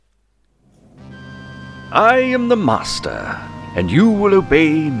I am the Master, and you will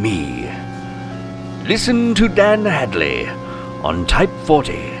obey me. Listen to Dan Hadley on Type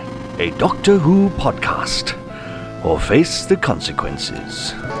 40, a Doctor Who podcast, or face the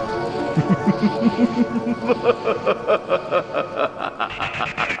consequences.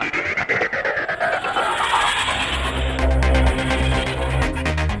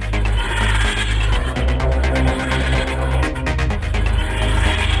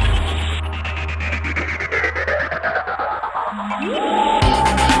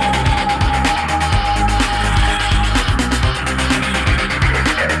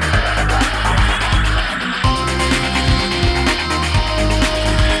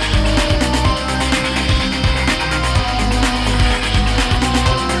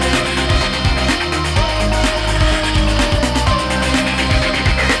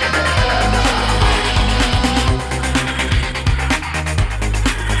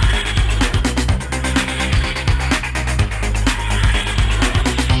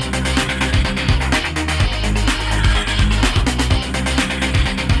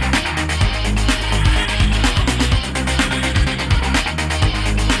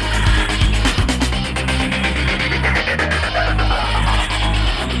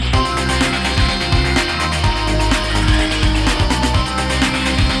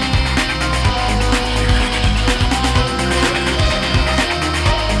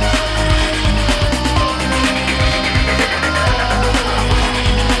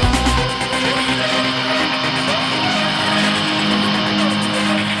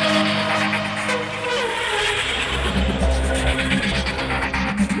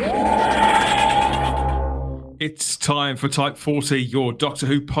 It's time for Type 40, your Doctor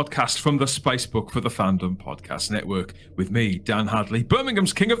Who podcast from the Spacebook for the Fandom Podcast Network, with me, Dan Hadley,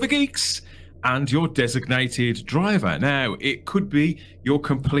 Birmingham's King of the Geeks, and your designated driver. Now, it could be you're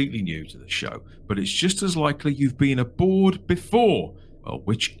completely new to the show, but it's just as likely you've been aboard before. Well,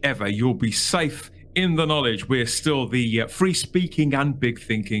 whichever, you'll be safe in the knowledge we're still the free-speaking and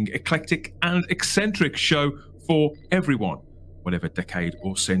big-thinking, eclectic and eccentric show for everyone, whatever decade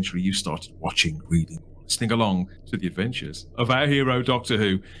or century you started watching, reading, listening along to the adventures of our hero Doctor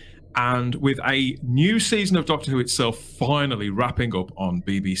Who. And with a new season of Doctor Who itself finally wrapping up on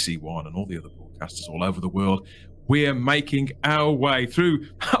BBC One and all the other broadcasters all over the world, we're making our way through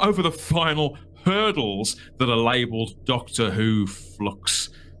over the final hurdles that are labelled Doctor Who Flux,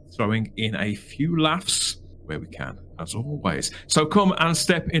 throwing in a few laughs where we can, as always. So come and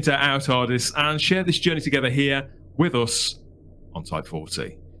step into our TARDIS and share this journey together here with us on Type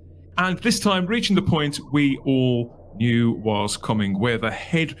 40. And this time, reaching the point we all knew was coming, where the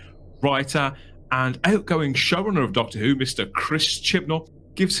head writer and outgoing showrunner of Doctor Who, Mr. Chris Chibnall,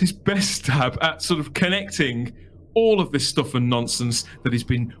 gives his best stab at sort of connecting all of this stuff and nonsense that has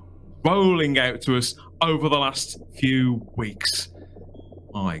been rolling out to us over the last few weeks.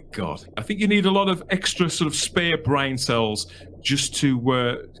 My God. I think you need a lot of extra sort of spare brain cells just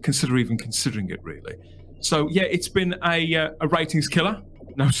to consider even considering it, really. So, yeah, it's been a ratings killer.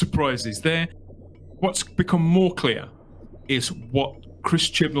 No surprises there. What's become more clear is what Chris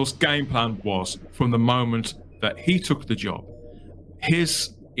Chibnall's game plan was from the moment that he took the job.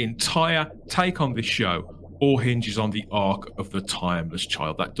 His entire take on this show all hinges on the arc of the Timeless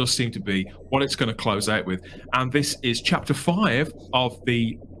Child. That does seem to be what it's going to close out with. And this is Chapter 5 of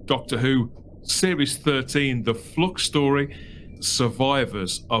the Doctor Who Series 13, The Flux Story,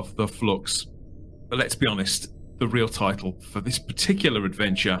 Survivors of the Flux. But let's be honest, the real title for this particular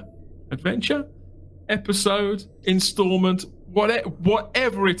adventure, episode, installment,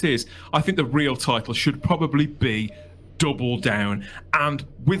 whatever it is, I think the real title should probably be Double Down. And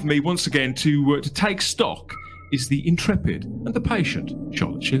with me once again to take stock is the intrepid and the patient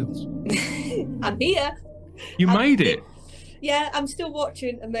Charlotte Shields. I'm here. You made it. Yeah, I'm still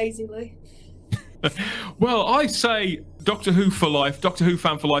watching, amazingly. Well, I say Doctor Who for life, Doctor Who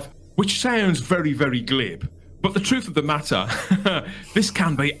fan for life, which sounds very, very glib. But the truth of the matter, this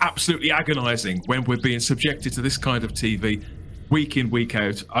can be absolutely agonising when we're being subjected to this kind of TV week in, week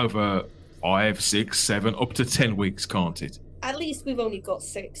out over 5, 6, 7, up to 10 weeks, can't it? At least we've only got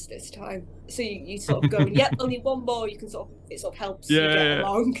 6 this time. So you sort of go, yep, only one more, you can it sort of helps you get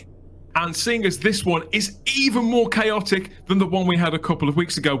along. And seeing as this one is even more chaotic than the one we had a couple of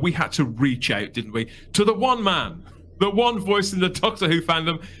weeks ago, we had to reach out, didn't we, to the one man, the one voice in the Doctor Who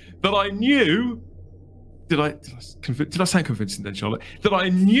fandom that I knew... Did I sound convincing then, Charlotte? That I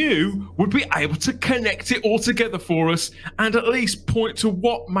knew would be able to connect it all together for us and at least point to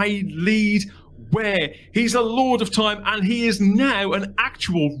what may lead where. He's a Lord of Time, and he is now an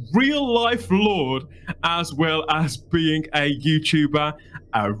actual real-life Lord, as well as being a YouTuber,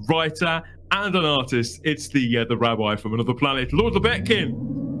 a writer, and an artist. It's the rabbi from another planet, Lord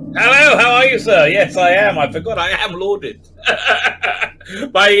Lebetkin. Hello, how are you, sir? Yes, I am. I forgot I am lauded.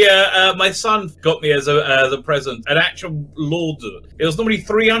 My son got me as a present an actual lauder. It was normally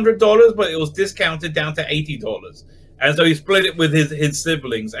 $300, but it was discounted down to $80. And so he split it with his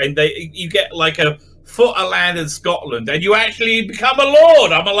siblings, and you get like a foot of land in Scotland, and you actually become a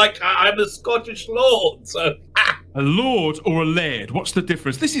lord. I'm a Scottish lord. So a lord or a laird? What's the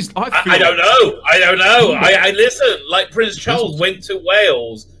difference? This is I don't know. I listen. Like Prince Charles went to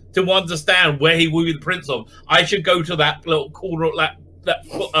Wales to understand where he would be the prince of. I should go to that little corner of that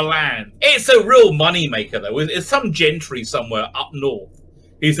foot of land. It's a real money maker, though. It's some gentry somewhere up north.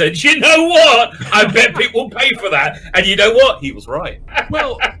 He said, "You know what? I bet people pay for that." And you know what? He was right.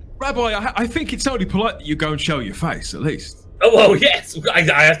 Well, Rabbi, I think it's only polite that you go and show your face, at least. Oh, well, yes. I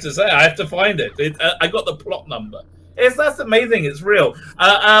have to say, I have to find it. I got the plot number. That's amazing. It's real.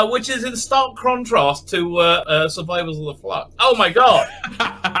 Which is in stark contrast to Survivors of the Flux. Oh, my God.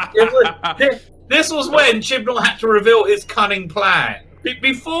 This was when Chibnall had to reveal his cunning plan.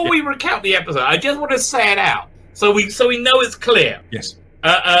 Before we recount the episode, I just want to say it out so we know it's clear. Yes.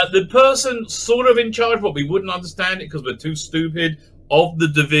 The person sort of in charge, but we wouldn't understand it because we're too stupid, of the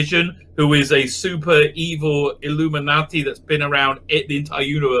Division, who is a super evil Illuminati that's been around the entire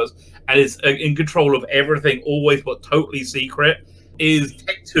universe and is in control of everything, always but totally secret, is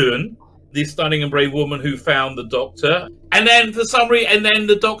Tecteun, the stunning and brave woman who found the Doctor. And then for some reason,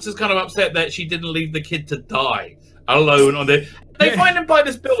 the Doctor's kind of upset that she didn't leave the kid to die alone on the... They find him by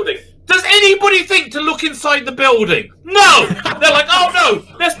this building. Does anybody think to look inside the building? No! They're like, oh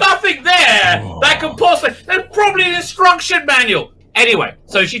no, there's nothing there that could possibly... There's probably an instruction manual. Anyway,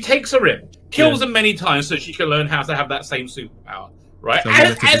 so she takes her in, kills him many times so she can learn how to have that same superpower, right? So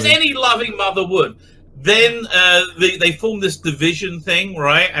as any loving mother would. Then they form this Division thing,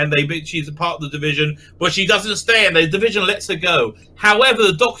 right? And she's a part of the Division, but she doesn't stay, and the Division lets her go. However,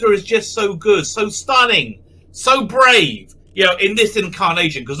 the Doctor is just so good, so stunning, so brave, in this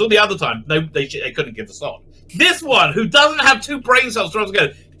incarnation, because all the other time, they couldn't give us on. This one, who doesn't have two brain cells,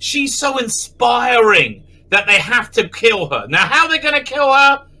 she's so inspiring that they have to kill her. Now, how are they going to kill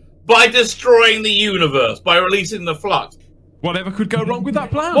her? By destroying the universe, by releasing the Flux. Whatever could go wrong with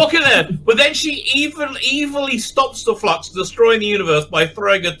that plan? Look at her. But then she evilly stops the Flux, destroying the universe by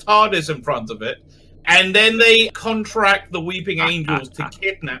throwing a TARDIS in front of it. And then they contract the Weeping Angels to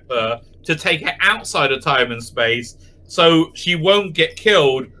kidnap her, to take her outside of time and space, so she won't get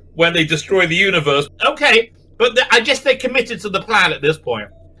killed when they destroy the universe. Okay, but I guess they're committed to the plan at this point.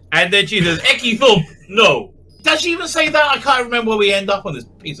 And then she says, Eki Thump, no. Does she even say that? I can't remember where we end up on this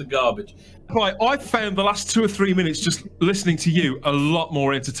piece of garbage. Right, I found the last 2 or 3 minutes just listening to you a lot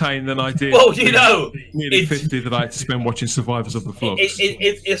more entertaining than I did. Well, nearly 50 that I had to spend watching Survivors of the Flux.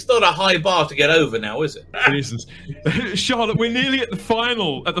 It's not a high bar to get over now, is it? It isn't. Charlotte, we're nearly at the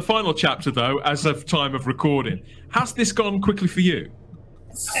final chapter, though, as of time of recording. Has this gone quickly for you?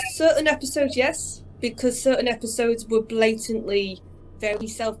 Certain episodes, yes, because certain episodes were blatantly very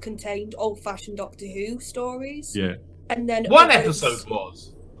self-contained, old-fashioned Doctor Who stories. Yeah. And then one episode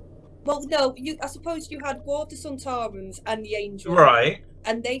was. Well, no, I suppose you had War of the Sontarans and the Angel, right?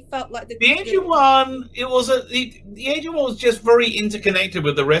 And they felt like the Angel one. It was the Angel one was just very interconnected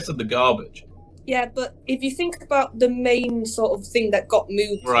with the rest of the garbage. Yeah, but if you think about the main sort of thing that got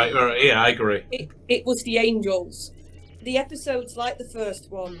moved, right, yeah, I agree. It was the Angels. The episodes like the first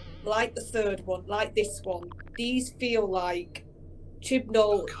one, like the third one, like this one, these feel like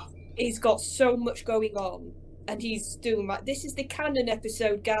Chibnall. He's got so much going on. And he's doing right. This is the canon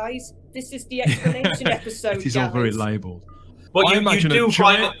episode, guys. This is the explanation episode. It is all very labelled. But I imagine a giant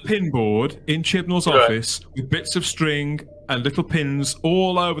find pinboard in Chibnall's office with bits of string and little pins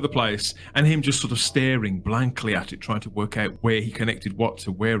all over the place, and him just sort of staring blankly at it, trying to work out where he connected what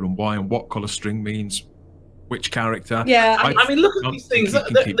to where and why, and what colour string means which character. Yeah, I mean, look at these things. Look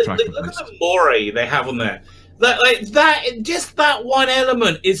at the moray they have on there. Just that one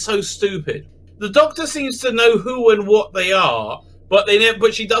element is so stupid. The Doctor seems to know who and what they are, but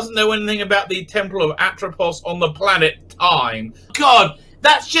she doesn't know anything about the Temple of Atropos on the planet Time. God,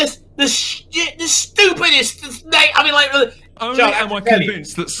 that's just the stupidest name. I mean, like, only am I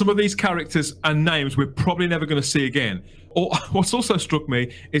convinced that some of these characters and names we're probably never going to see again. Or what's also struck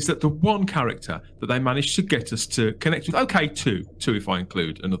me is that the one character that they managed to get us to connect with, okay, two if I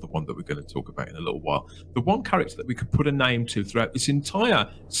include another one that we're going to talk about in a little while. The one character that we could put a name to throughout this entire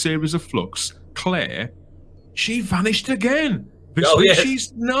series of Flux, Claire, she vanished again. This week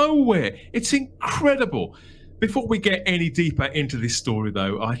she's nowhere. It's incredible. Before we get any deeper into this story,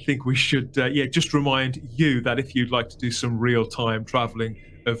 though, I think we should just remind you that if you'd like to do some real-time travelling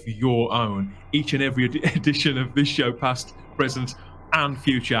of your own. Each and every edition of this show, past, present, and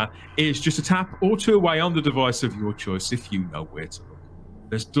future, is just a tap or two away on the device of your choice if you know where to look.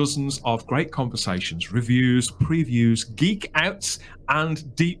 There's dozens of great conversations, reviews, previews, geek outs,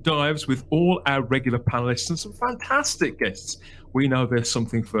 and deep dives with all our regular panelists and some fantastic guests. We know there's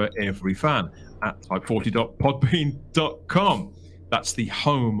something for every fan at type40.podbean.com. That's the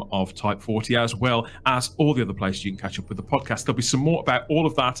home of Type 40, as well as all the other places you can catch up with the podcast. There'll be some more about all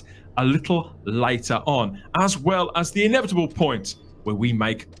of that a little later on, as well as the inevitable point where we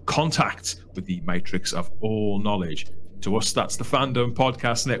make contact with the matrix of all knowledge. To us, that's the Fandom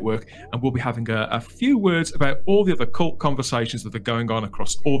Podcast Network, and we'll be having a few words about all the other cult conversations that are going on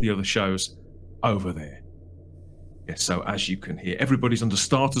across all the other shows over there. Yes, so as you can hear, everybody's under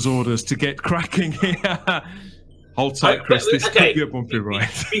starters orders to get cracking here. Hold tight, Chris. This could be a bumpy ride.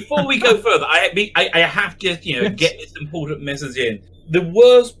 Before we go further, I have to get this important message in. The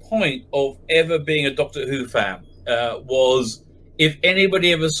worst point of ever being a Doctor Who fan was if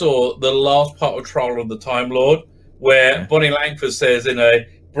anybody ever saw the last part of Trial of the Time Lord, where Bonnie Langford says in a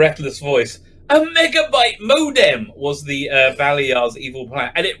breathless voice, "A megabyte modem was the Valeyar's evil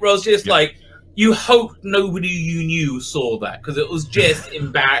plan," and it was just like, you hope nobody you knew saw that, because it was just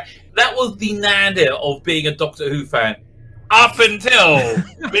embarrassing. That was the nadir of being a Doctor Who fan, up until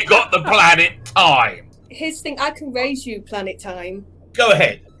we got the planet Time. Here's the thing, I can raise you, Planet Time. Go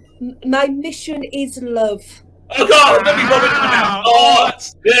ahead. My mission is love. Oh God, let me go into now. Oh,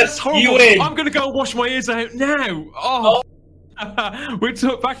 yes, you win. I'm going to go and wash my ears out now. Oh. We're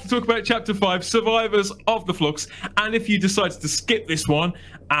back to talk about Chapter 5, Survivors of the Flux. And if you decide to skip this one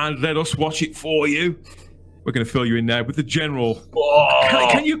and let us watch it for you, we're going to fill you in now with the general.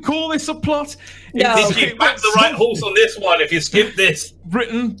 Can you call this a plot? No. You backed the right horse on this one if you skip this.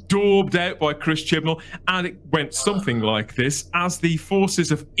 Written, daubed out by Chris Chibnall, and it went something like this. As the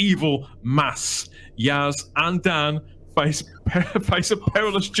forces of evil mass, Yaz and Dan face a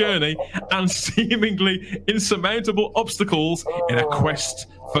perilous journey and seemingly insurmountable obstacles in a quest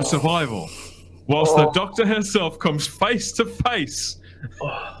for survival, whilst the Doctor herself comes face to face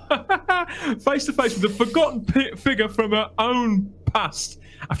with a forgotten figure from her own past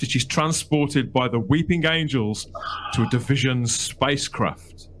after she's transported by the Weeping Angels to a Division's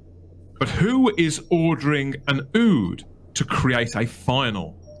spacecraft. But who is ordering an Ood to create a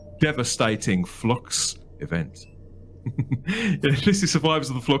final, devastating Flux event? This is Survivors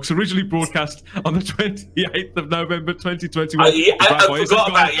of the Flux, originally broadcast on the 28th of November 2021. I forgot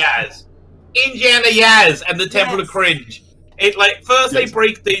about Yaz. Indiana Yaz and the Temple of Cringe. It first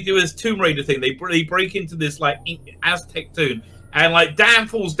they do this Tomb Raider thing. They break into this Aztec tomb, and Dan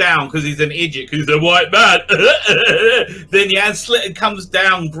falls down because he's an idiot, because he's a white man. Then Yaz comes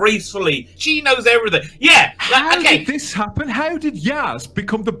down gracefully. She knows everything. Yeah. How did this happen? How did Yaz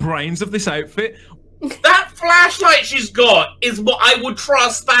become the brains of this outfit? That flashlight she's got is what I would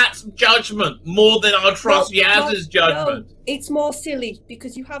trust that judgment more than I'll trust Yaz's judgment. No, it's more silly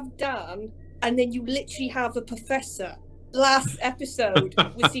because you have Dan and then you literally have a professor. Last episode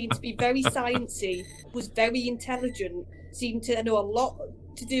was seen to be very sciencey, was very intelligent, seemed to know a lot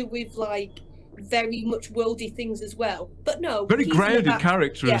to do with very much worldy things as well. But no, very grounded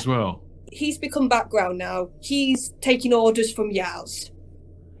character as well. He's become background now. He's taking orders from Yaz.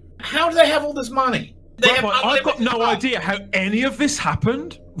 How do they have all this money? I've got no idea how any of this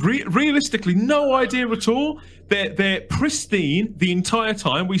happened. Realistically, no idea at all. They're pristine the entire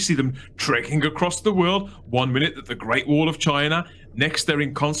time. We see them trekking across the world. 1 minute at the Great Wall of China. Next, they're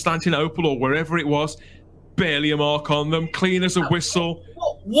in Constantinople or wherever it was. Barely a mark on them. Clean as a whistle.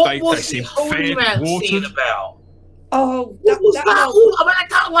 What was the Holy Man scene about? Oh, what was that?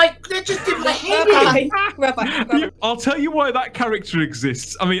 They're just in the head. Rabbi. I'll tell you why that character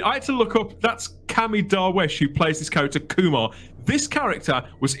exists. I mean, I had to look up. That's Kami Darwesh, who plays this character Kumar. This character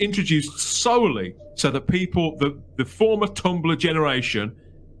was introduced solely so that people, the former Tumblr generation,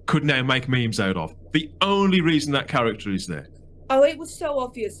 could now make memes out of. The only reason that character is there. Oh, it was so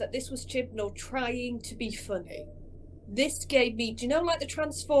obvious that this was Chibnall trying to be funny. This gave me, do you know the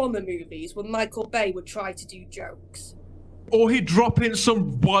Transformer movies when Michael Bay would try to do jokes? Or he'd drop in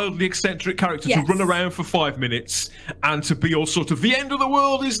some wildly eccentric character to run around for 5 minutes and to be all sort of, the end of the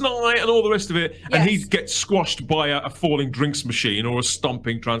world is nigh, and all the rest of it. Yes. And he'd get squashed by a falling drinks machine or a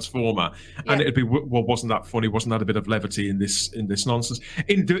stomping transformer. And it'd be, well, wasn't that funny? Wasn't that a bit of levity in this nonsense?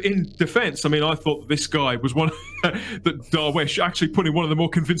 In defense, I mean, I thought this guy was one that Darwesh actually put in one of the more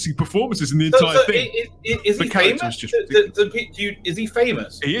convincing performances in the entire thing. Is he famous? Is he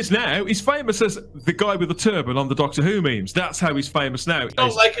famous? He is now. He's famous as the guy with the turban on the Doctor Who memes. That's how he's famous now.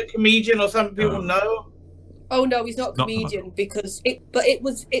 Not like a comedian or something people know? Oh no, he's not a Not the comedian because it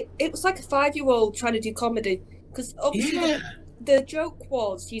was like a 5-year-old trying to do comedy because obviously the joke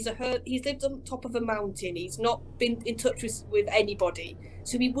was he's lived on top of a mountain, he's not been in touch with anybody,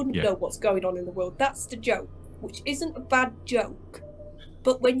 so he wouldn't know what's going on in the world. That's the joke, which isn't a bad joke,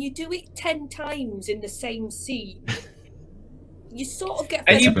 but when you do it 10 times in the same scene, you sort of get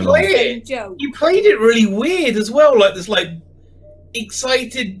and you the play same it. joke. You played it really weird as well, like this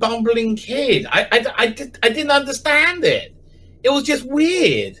excited bumbling kid. I didn't understand it. It was just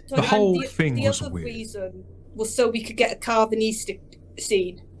weird. So, the whole thing was the other weird. reason was so we could get a Carvanista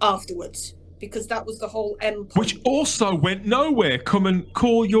scene afterwards, because that was the whole empire. Which also went nowhere. Come and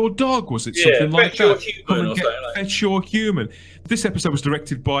call your dog, was it? Something like that. Come and fetch your human. This episode was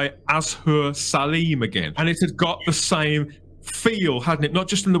directed by Azhur Salim again, and it had got the same feel, hadn't it? Not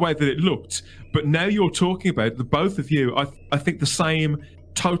just in the way that it looked, but now you're talking about the both of you. I think the same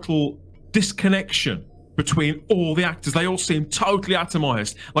total disconnection between all the actors. They all seem totally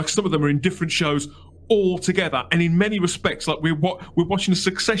atomized. Like some of them are in different shows all together, and in many respects, like we're watching a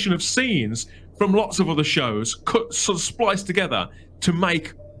succession of scenes from lots of other shows, cut, sort of spliced together to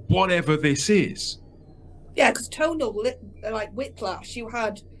make whatever this is. Yeah, because tonal, like Whiplash, you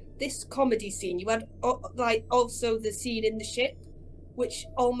had this comedy scene. You had like also the scene in the ship, which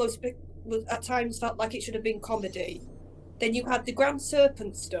almost at times felt like it should have been comedy. Then you had the Grand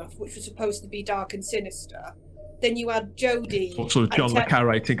Serpent stuff, which was supposed to be dark and sinister. Then you had Jodie. Sort of John le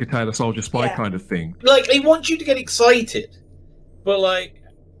Carre, Tinker Tailor Soldier Spy kind of thing. Like, they want you to get excited, but like,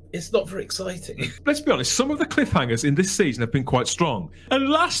 it's not very exciting. Let's be honest, some of the cliffhangers in this season have been quite strong. And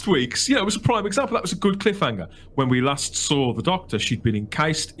last week's, it was a prime example. That was a good cliffhanger. When we last saw the Doctor, she'd been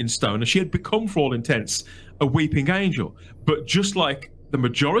encased in stone and she had become, for all intents, a weeping angel. But just like the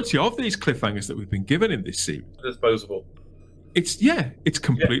majority of these cliffhangers that we've been given in this series, disposable. It's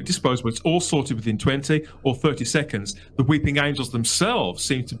completely disposable. It's all sorted within 20 or 30 seconds. The weeping angels themselves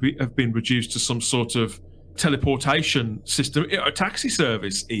seem to have been reduced to some sort of teleportation system, a taxi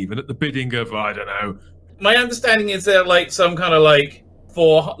service, even at the bidding of, I don't know. My understanding is they're like some kind of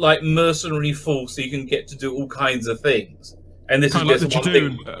for mercenary force, so you can get to do all kinds of things. And this kind is of just like the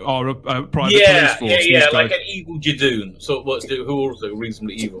Jadoon are a private police force. Yeah, like an evil Jadoon, who are also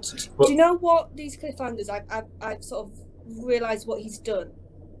reasonably evil. But, do you know what these cliffhangers? I've sort of realised what he's done.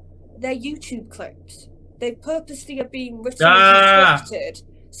 They're YouTube clips. They purposely are being written and scripted,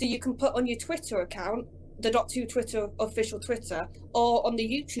 so you can put on your Twitter account, the Doctor Who Twitter official Twitter, or on the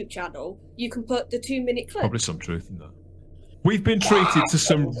YouTube channel, you can put the 2-minute clip. Probably some truth in that. We've been treated to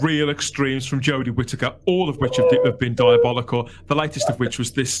some real extremes from Jodie Whittaker, all of which have been diabolical. The latest of which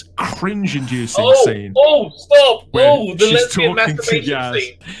was this cringe-inducing scene. Oh, stop! The lesbian masturbation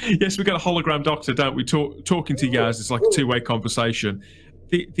scene. Yes, we got a hologram Doctor, don't we? Talking to Yaz, it's like a two-way conversation.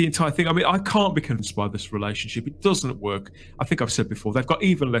 The entire thing, I mean, I can't be convinced by this relationship. It doesn't work. I think I've said before, they've got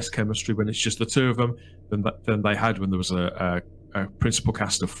even less chemistry when it's just the two of them than they had when there was a principal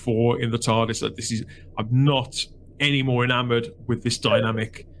cast of 4 in the TARDIS. I'm not any more enamoured with this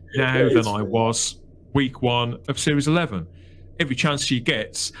dynamic now than I was week 1 of Series 11. Every chance she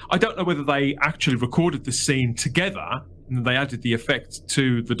gets, I don't know whether they actually recorded the scene together and they added the effect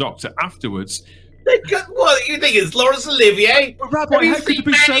to the Doctor afterwards. What you think it's Laurence Olivier? But Rabbi, how could it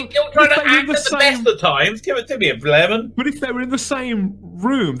be so? You're trying to act at the best of times. Give it to me, Lemon. But if they were in the same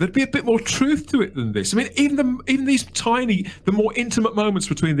room, there'd be a bit more truth to it than this. I mean, even these tiny, the more intimate moments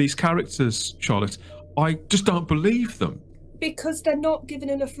between these characters, Charlotte, I just don't believe them. Because they're not given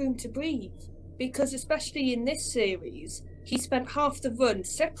enough room to breathe. Because especially in this series, he spent half the run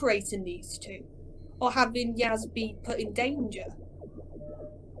separating these two, or having Yaz be put in danger.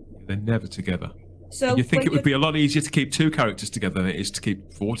 They're never together. So you think it would be a lot easier to keep 2 characters together than it is to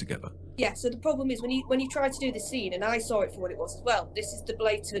keep 4 together. Yeah, so the problem is when you try to do the scene, and I saw it for what it was as well, this is the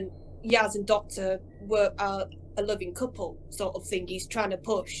blatant Yaz and Doctor were a loving couple sort of thing he's trying to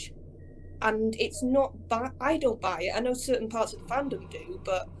push. And it's not, I don't buy it. I know certain parts of the fandom do,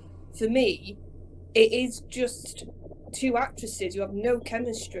 but for me, it is just 2 actresses who have no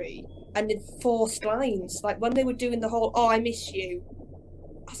chemistry and in forced lines. Like when they were doing the whole, "Oh, I miss you,"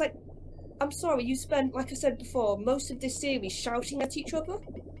 I was like, I'm sorry, you spent, like I said before, most of this series shouting at each other.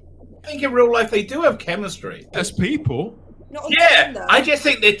 I think in real life they do have chemistry. As people. I just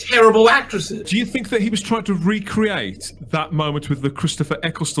think they're terrible actresses. Do you think that he was trying to recreate that moment with the Christopher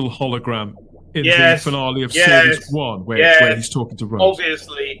Eccleston hologram in the finale of Series 1, where he's talking to Rose?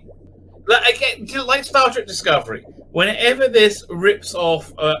 Obviously. Like Star Trek Discovery, whenever this rips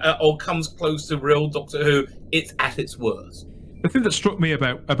off or comes close to real Doctor Who, it's at its worst. The thing that struck me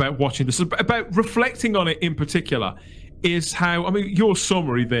about watching this, about reflecting on it in particular, is how, I mean, your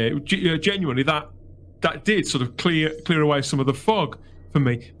summary there, genuinely, that that did sort of clear away some of the fog for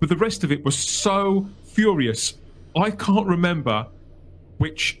me. But the rest of it was so furious. I can't remember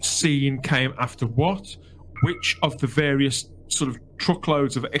which scene came after what, which of the various sort of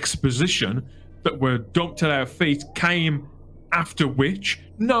truckloads of exposition that were dumped at our feet came after which.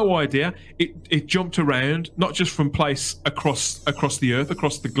 No idea. It jumped around, not just from place across the earth,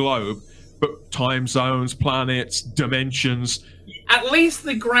 across the globe, but time zones, planets, dimensions. At least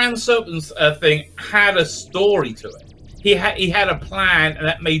the Grand Serpents thing had a story to it. He had a plan, and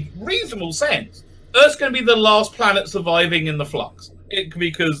that made reasonable sense. Earth's going to be the last planet surviving in the flux.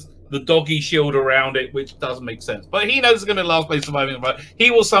 Because the doggy shield around it, which doesn't make sense. But he knows it's going to be the last place surviving. He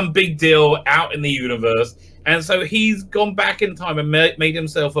was some big deal out in the universe. And so he's gone back in time and made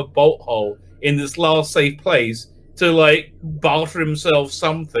himself a bolt hole in this last safe place to, like, barter himself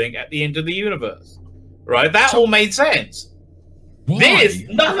something at the end of the universe. Right? That all made sense. Why? This,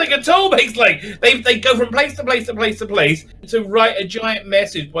 nothing at all makes, like, they go from place to place to place to place to write a giant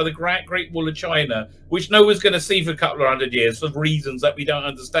message by the Great Wall of China, which no one's going to see for a couple of 100 years for reasons that we don't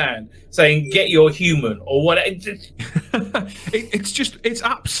understand, saying, get your human, or what. It's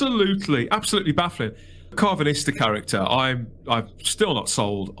absolutely baffling. Carvanista character, I'm still not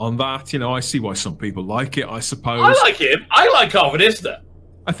sold on that. You know, I see why some people like it, I suppose. I like him. I like Carvanista.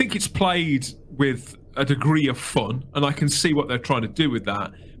 I think it's played with a degree of fun, and I can see what they're trying to do with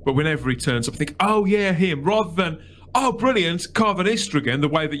that. But whenever he turns up, I think, oh yeah, him, rather than, oh brilliant, Carvanista again, the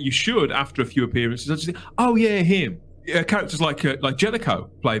way that you should after a few appearances. I just think, oh yeah, him. Characters like Jellicoe,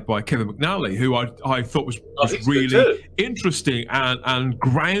 played by Kevin McNally, who I thought was really interesting and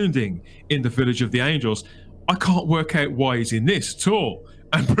grounding in the Village of the Angels. I can't work out why he's in this at all.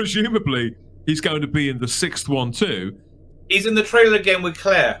 And presumably, he's going to be in the sixth one too. He's in the trailer again with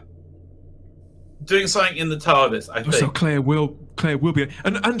Claire, doing something in the TARDIS, I think. So Claire will be.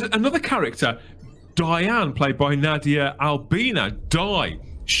 And another character, Diane, played by Nadia Albina,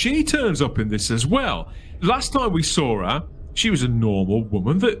 she turns up in this as well. Last time we saw her, she was a normal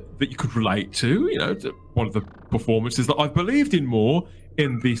woman that you could relate to. You know, one of the performances that I've believed in more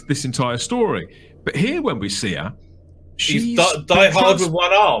in this entire story. But here, when we see her, she's die hard with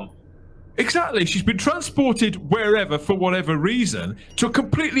one arm. Exactly. She's been transported wherever for whatever reason to a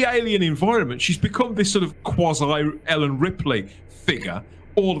completely alien environment. She's become this sort of quasi Ellen Ripley figure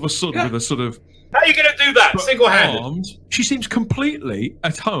all of a sudden with a sort of... How are you going to do that single-handed? She seems completely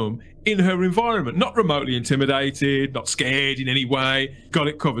at home in her environment, not remotely intimidated, not scared in any way, got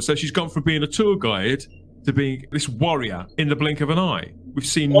it covered. So she's gone from being a tour guide to being this warrior in the blink of an eye. We've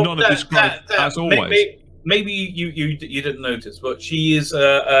seen none of this growth as always. Maybe you didn't notice, but she is.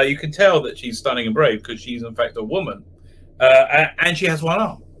 You can tell that she's stunning and brave because she's in fact a woman, and she has one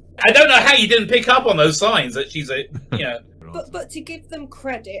arm. I don't know how you didn't pick up on those signs that she's a. But to give them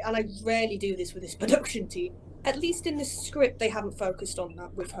credit, and I rarely do this with this production team, at least in the script they haven't focused on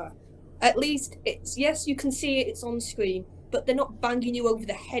that with her. At least it's, yes, you can see it's on screen, but they're not banging you over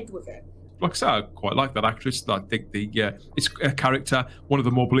the head with it. Like I said, I quite like that actress. I think it's a character, one of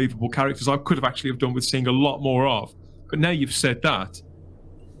the more believable characters I could have actually have done with seeing a lot more of. But now you've said that,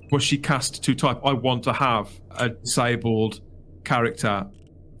 was she cast too type? I want to have a disabled character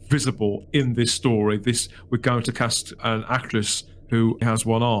visible in this story. We're going to cast an actress who has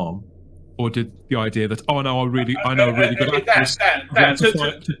one arm, or did the idea that I know a really good actress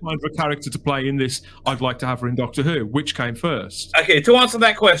to find a character to play in this? I'd like to have her in Doctor Who. Which came first? Okay, to answer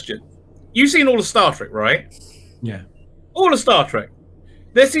that question, you've seen all of Star Trek, right? Yeah. All of Star Trek.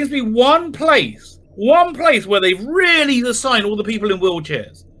 There seems to be one place where they've really assigned all the people in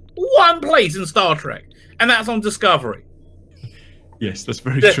wheelchairs. One place in Star Trek, and that's on Discovery. Yes, that's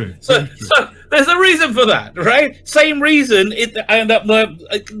very true. So there's a reason for that, right? Same reason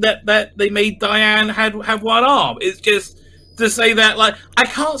that they made Diane have one arm. It's just to say that, like, I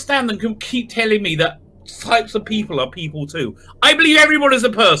can't stand them keep telling me that types of people are people too. I believe everybody's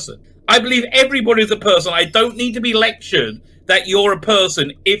a person. I don't need to be lectured that you're a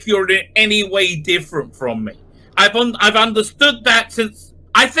person if you're in any way different from me. I've understood that since,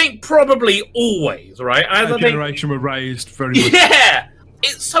 I think, probably always, right? Our generation were raised very much. Yeah!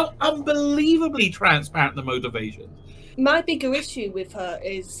 It's so unbelievably transparent, the motivation. My bigger issue with her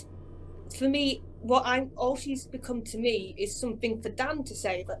is, for me, all she's become to me is something for Dan to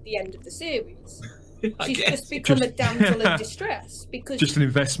save at the end of the series. She's just become a damsel in distress because just an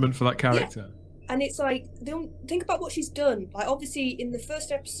investment for that character. Yeah. And it's like, think about what she's done. Like, obviously, in the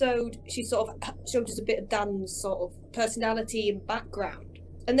first episode, she sort of showed us a bit of Dan's sort of personality and background.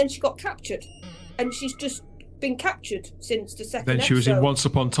 And then she got captured. And she's just been captured since the second episode. Then she was in Once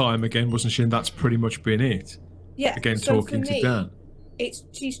Upon a Time again, wasn't she? And that's pretty much been it. Yeah. Again, so talking to Dan.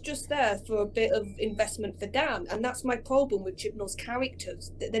 she's just there for a bit of investment for Dan, and that's my problem with Chibnall's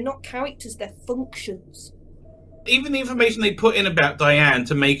characters. They're not characters, they're functions. Even the information they put in about Diane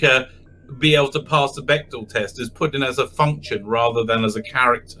to make her be able to pass the Bechdel test is put in as a function rather than as a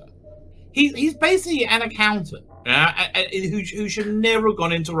character. He's basically an accountant who should never have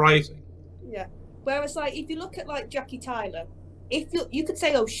gone into writing. Yeah. Whereas, like, if you look at like Jackie Tyler, if you could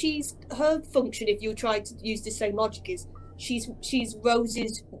say, oh, she's her function. If you try to use the same logic, is she's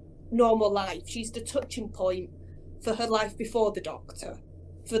Rose's normal life. She's the touching point for her life before the Doctor,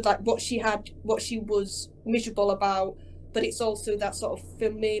 for like what she was miserable about. But it's also that sort of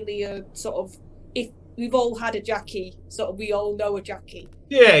familiar sort of, if we've all had a Jackie, sort of we all know a Jackie.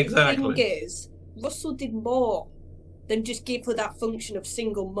 Yeah, exactly. The thing is, Russell did more than just give her that function of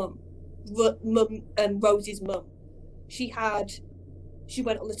single mum and Rose's mum. She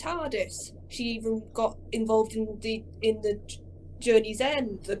went on the TARDIS. She even got involved in the Journey's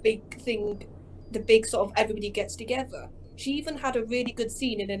End, the big sort of everybody gets together. She even had a really good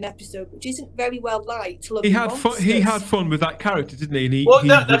scene in an episode, which isn't very well liked. He had fun with that character, didn't he? And he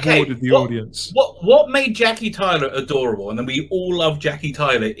rewarded the audience. What made Jackie Tyler adorable, and then we all love Jackie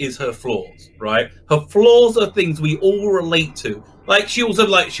Tyler, is her flaws, right? Her flaws are things we all relate to. Like she was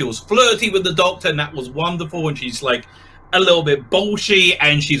flirty with the Doctor, and that was wonderful. And she's like a little bit bolshy,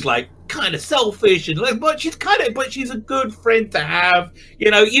 and she's like kind of selfish, and like, but she's a good friend to have.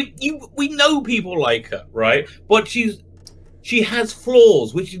 You know, we know people like her, right? But she has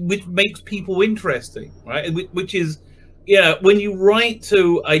flaws, which makes people interesting, right? Which is, when you write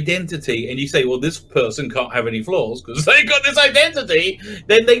to Identity and you say, well, this person can't have any flaws because they got this identity,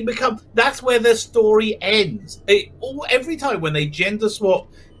 then that's where their story ends. Every time when they gender swap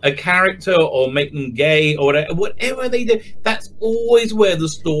a character or make them gay or whatever they do, that's always where the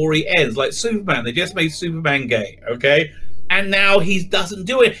story ends. Like Superman, they just made Superman gay, okay? And now he doesn't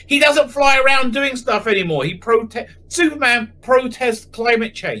do it. He doesn't fly around doing stuff anymore. Superman protests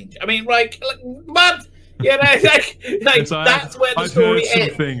climate change. I mean, but that's where the story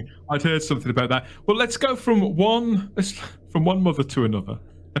ends. I'd heard something about that. Well, let's go from one mother to another,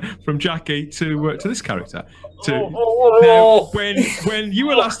 from Jackie to this character. Now, when you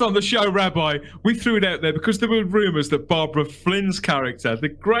were last on the show, Rabbi, we threw it out there because there were rumours that Barbara Flynn's character, the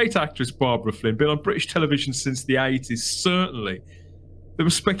great actress Barbara Flynn, been on British television since the 80s, certainly. There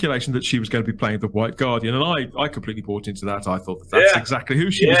was speculation that she was going to be playing the White Guardian, and I completely bought into that. I thought that's exactly who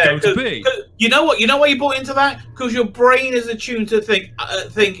she was going to be. You know what? You know why you bought into that? Because your brain is attuned to think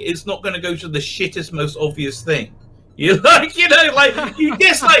it's not going to go to the shittest, most obvious thing. You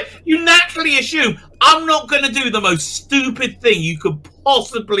naturally assume I'm not going to do the most stupid thing you could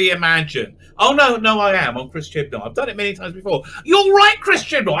possibly imagine. Oh no, I am. I'm Chris Chibnall. I've done it many times before. You're right, Chris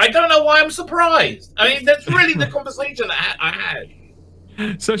Chibnall. I don't know why I'm surprised. I mean, that's really the conversation that I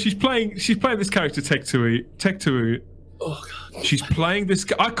had. So she's playing this character, Tecteun. Oh God. She's playing this.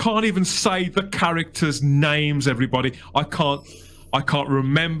 I can't even say the characters' names. Everybody, I can't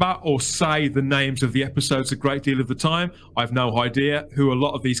remember or say the names of the episodes a great deal of the time. I've no idea who a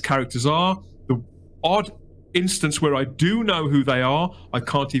lot of these characters are. The odd instance where I do know who they are, I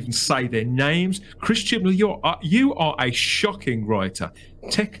can't even say their names. Chris Chibnall, you are a shocking writer.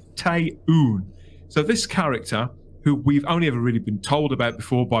 Tecteun. So this character, who we've only ever really been told about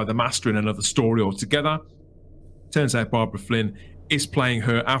before by the Master in another story altogether, turns out Barbara Flynn is playing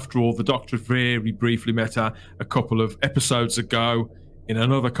her. After all, the Doctor very briefly met her a couple of episodes ago in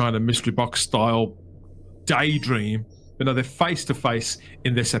another kind of mystery box style daydream. You know, they're face to face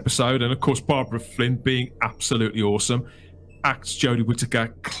in this episode, and of course Barbara Flynn, being absolutely awesome, acts Jodie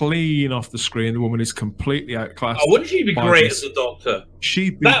Whittaker clean off the screen. The woman is completely outclassed. Oh, wouldn't she be great as a Doctor?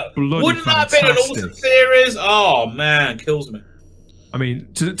 She'd be bloody wouldn't fantastic. That have been an awesome series? Oh man, kills me. I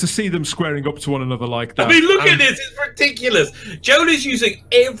mean, to see them squaring up to one another like that. I mean, look at this. It's ridiculous. Jodie's using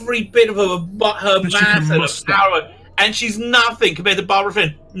every bit of her mass and her power, and she's nothing compared to Barbara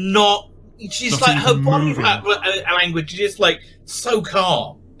Flynn. She's like, her body language is just like so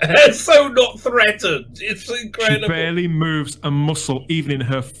calm. So not threatened. It's incredible. She barely moves a muscle, even in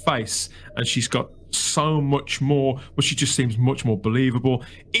her face, and she's got so much more. Well, she just seems much more believable,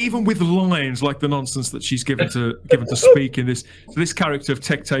 even with lines like the nonsense that she's given to speak in this. So this character of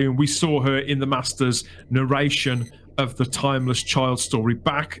Tecteun, we saw her in the Master's narration of the Timeless Child story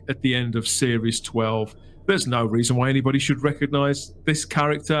back at the end of Series 12. There's no reason why anybody should recognise this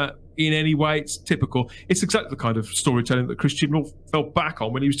character in any way. It's typical. It's exactly the kind of storytelling that Chris Chibnall fell back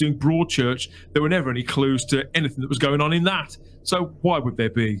on when he was doing Broadchurch. There were never any clues to anything that was going on in that. So why would there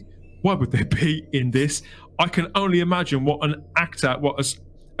be in this? I can only imagine what an actor, what as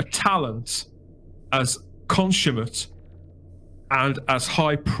a talent, as consummate and as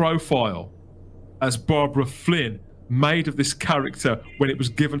high profile as Barbara Flynn made of this character when it was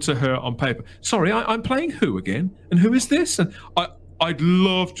given to her on paper. Sorry, I'm playing who again? And who is this? And I'd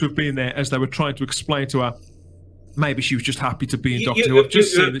love to have been there as they were trying to explain to her. Maybe she was just happy to be in Doctor Who. I've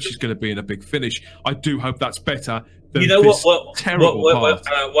just seen that she's going to be in a big finish. I do hope that's better than this terrible part.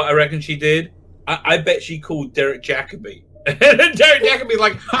 What I reckon she did? I bet she called Derek Jacobi. And Derek Jacobi's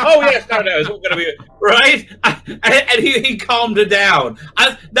like, oh yes, no, it's all going to be right. And he calmed her down.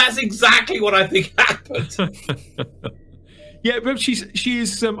 That's exactly what I think happened. Yeah, but she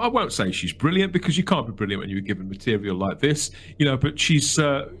is. I won't say she's brilliant, because you can't be brilliant when you're given material like this, you know. But she's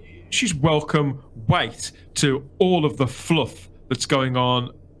welcome weight to all of the fluff that's going on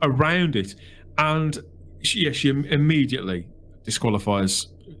around it, and she immediately disqualifies.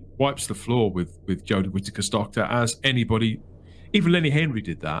 Wipes the floor with Jodie Whittaker's Doctor, as anybody, even Lenny Henry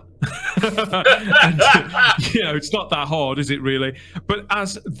did that. And, you know, it's not that hard, is it really? But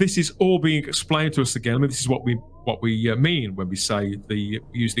as this is all being explained to us again, I mean, this is what we mean when we say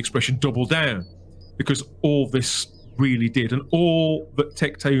use the expression double down, because all this really did, and all that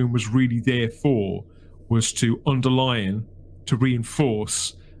Tecteun was really there for, was to underline, to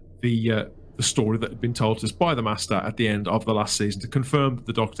reinforce the story that had been told to us by the Master at the end of the last season, to confirm that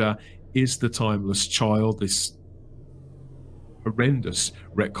the Doctor is the timeless child, this horrendous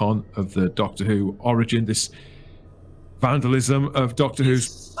retcon of the Doctor Who origin, this vandalism of Doctor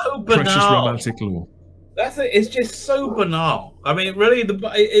Who's precious romantic lore. It's just so banal. I mean, really,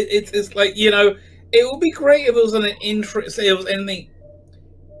 it's like, you know, it would be great if it was an interest, it was any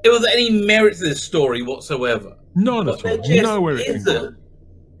merit to this story whatsoever. None at all. Nowhere it can go.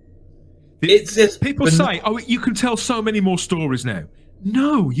 It's just people say, "Oh, you can tell so many more stories now."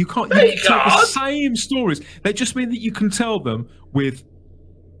 No, you can't. You can tell the same stories. They just mean that you can tell them with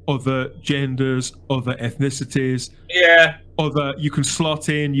other genders, other ethnicities. Yeah. You can slot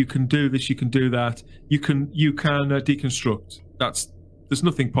in. You can do this. You can do that. You can deconstruct. There's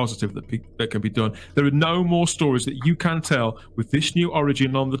nothing positive that can be done. There are no more stories that you can tell with this new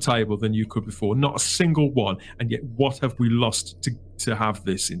origin on the table than you could before. Not a single one. And yet, what have we lost to have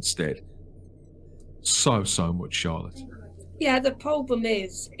this instead? So much, Charlotte. Yeah, the problem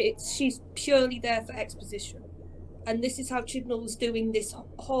is she's purely there for exposition, and this is how Chibnall's doing this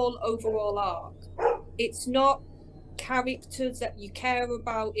whole overall arc. It's not characters that you care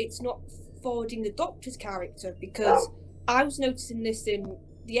about. It's not forwarding the Doctor's character, because I was noticing this in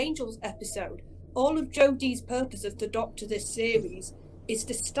the Angels episode. All of Jodie's purpose of the Doctor this series is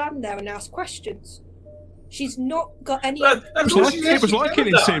to stand there and ask questions. She's not got any. It was like it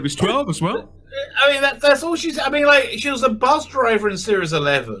in Series 12 as well. I mean, that's all she's. I mean, like, she was a bus driver in Series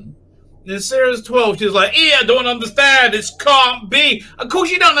 11. In Series 12, she was like, I don't understand. This can't be. Of course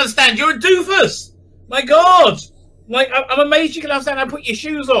you don't understand. You're a doofus. My God. Like, I'm amazed you can understand how to put your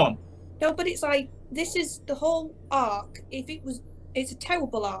shoes on. No, but it's like, this is the whole arc. It's a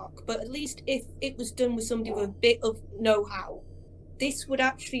terrible arc, but at least if it was done with somebody with a bit of know-how, this would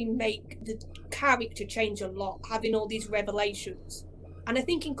actually make the character change a lot, having all these revelations. And I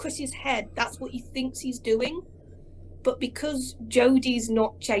think in Chris's head, that's what he thinks he's doing. But because Jodie's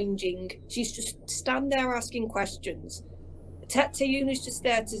not changing, she's just stand there asking questions. Tecteun is just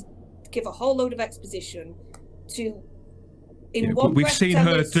there to give a whole load of exposition. We've seen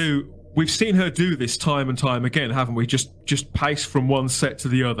her do this time and time again, haven't we? Just pace from one set to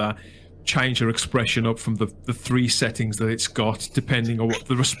the other, change her expression up from the three settings that it's got, depending on what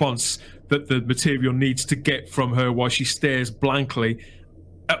the response that the material needs to get from her while she stares blankly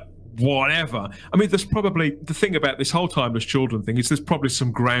at whatever. I mean, there's probably, the thing about this whole Timeless Children thing is there's probably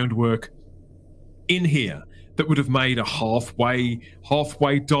some groundwork in here that would have made a halfway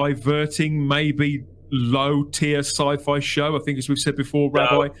diverting, maybe low-tier sci-fi show. I think, as we've said before,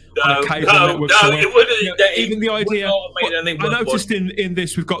 Rabbi, on a cable network. It wouldn't. Even the idea. I noticed in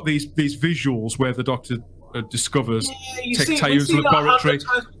this we've got these visuals where the Doctor discovers Tecteun's laboratory.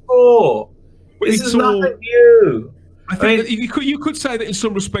 This is nothing new. I think that you could say that in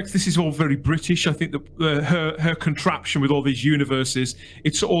some respects this is all very British. I think that her contraption with all these universes,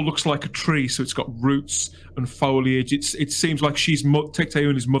 it all looks like a tree, so it's got roots and foliage. It seems like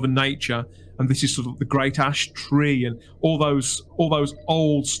Tecteun is Mother Nature, and this is sort of the great ash tree, and all those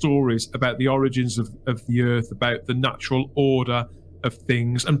old stories about the origins of the Earth, about the natural order of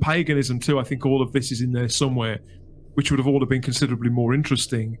things, and paganism too. I think all of this is in there somewhere, which would have all been considerably more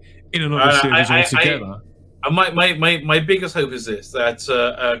interesting in another series altogether. My biggest hope is this,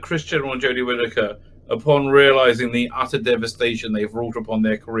 that Chris Chibnall and Jodie Whittaker, upon realizing the utter devastation they've wrought upon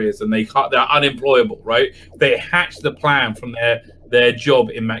their careers, and they're unemployable, right? They hatched the plan from their job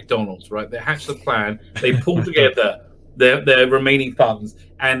in McDonald's, right? They hatched the plan. They pulled together their remaining funds,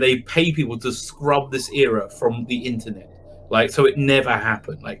 and they pay people to scrub this era from the internet. Like, so it never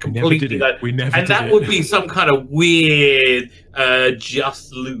happened. Like, completely. We never did it. That would be some kind of weird,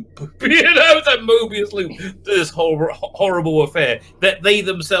 just loop. That Mobius loop. This horrible affair that they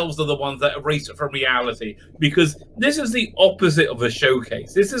themselves are the ones that erase it from reality. Because this is the opposite of a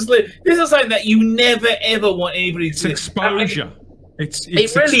showcase. This is something that you never ever want anybody to. It's exposure. It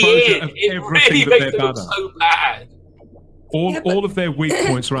really is. Of it everything really that makes they're it look bad at. so bad. All of their weak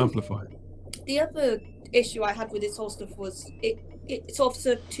points are amplified. The other issue I had with this whole stuff was it sort of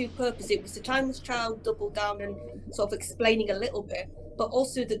served two purposes. It was the Timeless Child doubled down and sort of explaining a little bit, but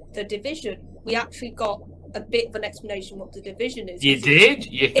also the Division. We actually got a bit of an explanation what the Division is. You did?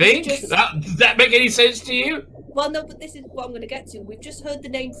 You think? Does that make any sense to you? Well, no, but this is what I'm going to get to. We've just heard the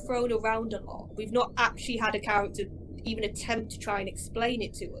name thrown around a lot. We've not actually had a character even attempt to try and explain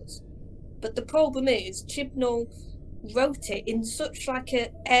it to us. But the problem is, Chibnall wrote it in such like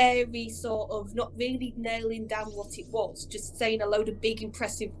a airy sort of, not really nailing down what it was, just saying a load of big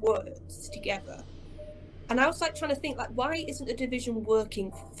impressive words together. And I was like trying to think, like, why isn't the Division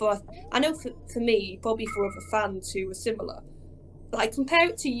working for, I know for me, probably for other fans who are similar, like compare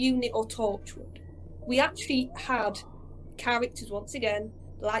it to Unit or Torchwood. We actually had characters once again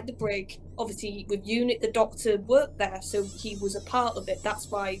like the Brig. Obviously with Unit the Doctor worked there, so he was a part of it.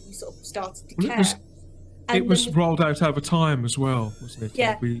 That's why we sort of started to care. It was rolled out over time as well, wasn't it?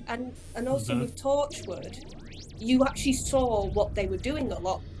 Yeah, and also with Torchwood, you actually saw what they were doing a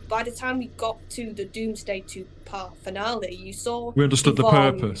lot. By the time we got to the Doomsday 2-part finale, you saw... We understood the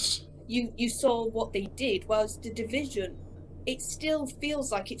purpose. You saw what they did, whereas the Division, it still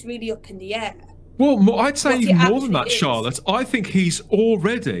feels like it's really up in the air. Well, I'd say even more than that, Charlotte. I think he's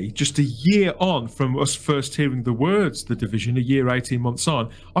already just a year on from us first hearing the words, the Division, a year, 18 months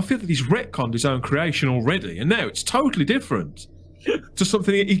on. I feel that he's retconned his own creation already, and now it's totally different to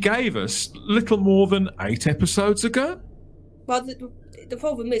something that he gave us little more than 8 episodes ago. Well, the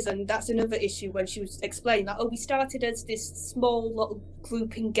problem is, and that's another issue when she was explaining that, we started as this small little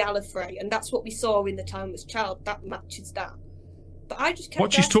group in Gallifrey, and that's what we saw in The Timeless Child. That matches that. But I just kept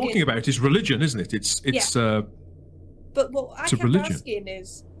what she's talking about is religion, isn't it? It's But what I kept religion. asking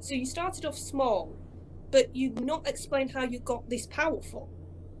is, so you started off small, but you've not explained how you got this powerful.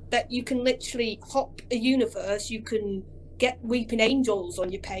 That you can literally hop a universe, you can get Weeping Angels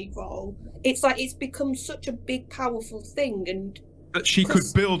on your payroll. It's like it's become such a big, powerful thing, and that she could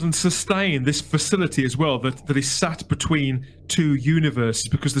build and sustain this facility as well, that is sat between two universes,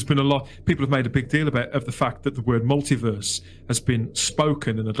 because there's been a lot, people have made a big deal of the fact that the word multiverse has been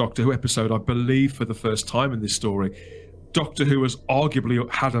spoken in a Doctor Who episode, I believe for the first time in this story. Doctor Who has arguably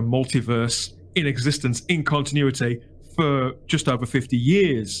had a multiverse in existence, in continuity, for just over 50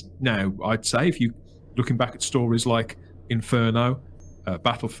 years now, I'd say, if you looking back at stories like Inferno,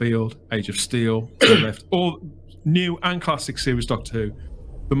 Battlefield, Age of Steel, Left, all new and classic series Doctor Who,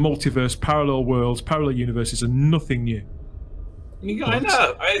 the multiverse, parallel worlds, parallel universes are nothing new. I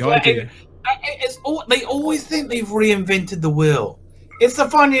know. They always think they've reinvented the wheel. It's the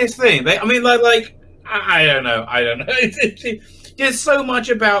funniest thing. I don't know. There's so much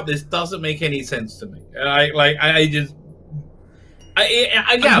about this doesn't make any sense to me.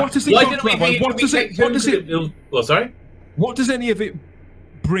 What does it? Well, sorry. What does any of it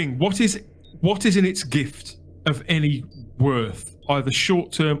bring? What is in its gift of any worth, either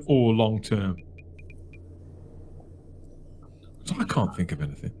short term or long term? I can't think of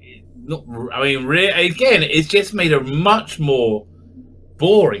anything. Again, it's just made a much more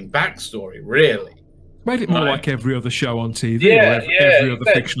boring backstory, really. Made it more like every other show on TV, every other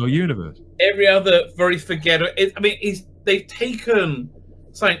fictional universe. Every other very forgettable. They've taken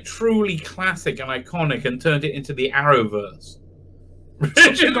something truly classic and iconic and turned it into the Arrowverse.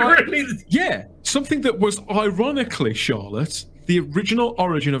 Something that was ironically, Charlotte, the original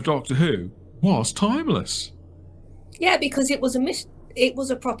origin of Doctor Who was timeless. Yeah, because it was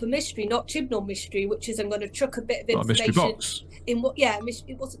a proper mystery, not Chibnall mystery, which is I'm going to chuck a bit of information mystery box. In what? Yeah,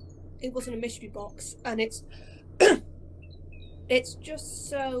 it wasn't a mystery box, and it's just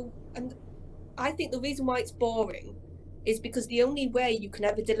so. And I think the reason why it's boring is because the only way you can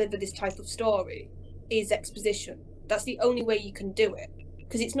ever deliver this type of story is exposition. That's the only way you can do it,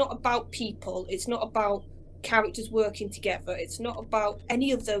 because it's not about people, it's not about characters working together, it's not about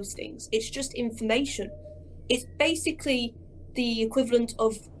any of those things. It's just information. It's basically the equivalent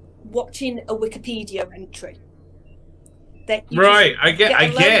of watching a Wikipedia entry. Right, I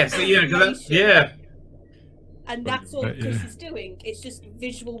guess. Yeah. And that's all Chris is doing. It's just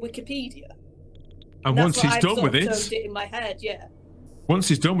visual Wikipedia. And once he's done with it, in my head, once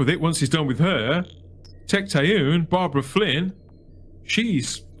he's done with it, once he's done with her, Tecteun, Barbara Flynn,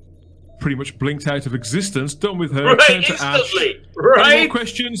 she's pretty much blinked out of existence, done with her, Right, turned to ash. instantly. Any Right? more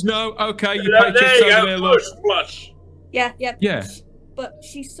questions? No? Okay, you There paycheck's you over go, there, look. flush. Yeah. Yeah. But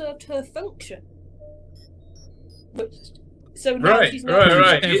she served her function. So now Right, she's not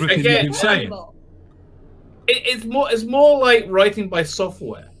right. Everything Again, you've been saying. It's more like writing by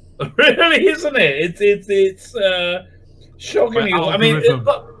software. Really, isn't it? It's shockingly. By I mean,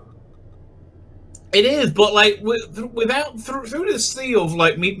 algorithm. it is, but like without through the sea of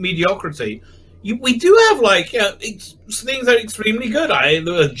like mediocrity, we do have like things that are extremely good.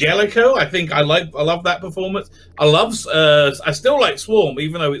 Jellicoe, I think I love that performance. I still like Swarm,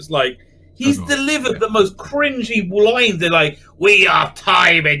 even though it's like he's delivered the most cringy lines. They're like, "We are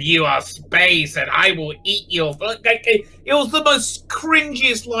time and you are space, and I will eat your." It was the most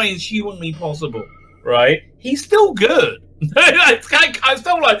cringiest lines humanly possible. Right? He's still good. I'm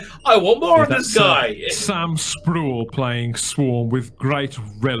still like, I want more of this guy. Sam Spruill playing Swarm with great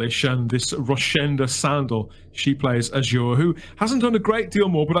relish, and this Roshenda Sandel, she plays Azure, who hasn't done a great deal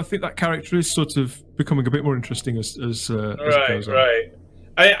more, but I think that character is sort of becoming a bit more interesting as it goes on. Right.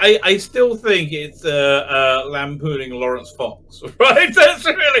 I still think it's lampooning Lawrence Fox. Right? That's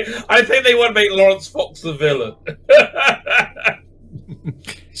really. I think they want to make Lawrence Fox the villain.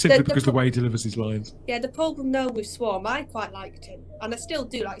 Simply because the way he delivers his lines. Yeah, the problem though with Swarm, I quite liked him, and I still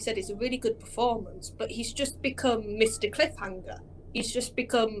do. Like I said, it's a really good performance, but he's just become Mr. Cliffhanger. He's just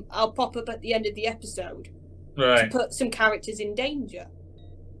become, I'll pop up at the end of the episode to put some characters in danger.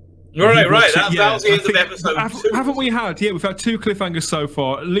 Right. That was the end of episode 2. Haven't we had? Yeah, we've had 2 cliffhangers so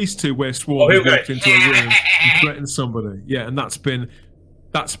far, at least 2 where Swarm has walked into a room and threatened somebody. Yeah, and that's been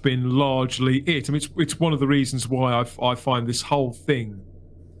largely it. I mean, it's one of the reasons why I find this whole thing.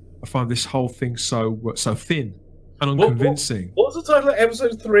 So thin and unconvincing. What was the title of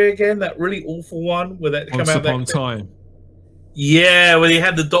episode 3 again? That really awful one where that Once Upon a Time. Yeah, where they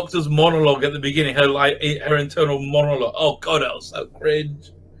had the Doctor's monologue at the beginning, her internal monologue. Oh god, that was so cringe.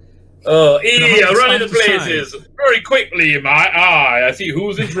 Oh, running the places very quickly, my eye. I see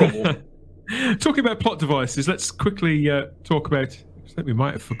who's in trouble. Talking about plot devices, let's quickly talk about. I think we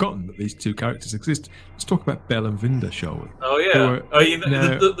might have forgotten that these 2 characters exist. Let's talk about Bel and Vinda, shall we? Oh yeah.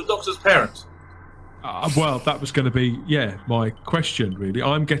 The Doctor's parents. Well, that was going to be my question. Really,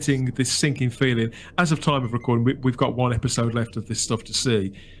 I'm getting this sinking feeling. As of time of recording, we've got 1 episode left of this stuff to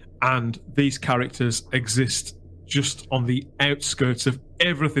see, and these characters exist just on the outskirts of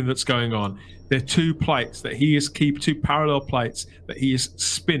everything that's going on. They're 2 plates that he is 2 parallel plates that he is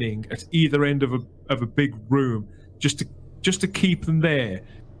spinning at either end of a big room just to keep them there.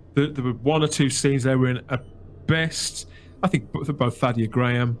 There were 1 or 2 scenes they were in at best. I think both Thadia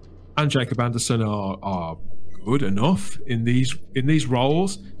Graham and Jacob Anderson are good enough in these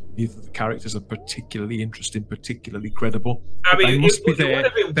roles. Neither of the characters are particularly interesting, particularly credible. I mean, they must be there.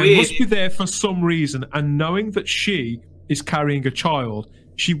 They must be there for some reason. And knowing that she is carrying a child,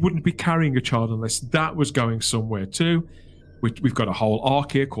 she wouldn't be carrying a child unless that was going somewhere too. We've got a whole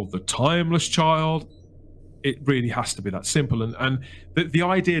arc here called the Timeless Child. It really has to be that simple. And the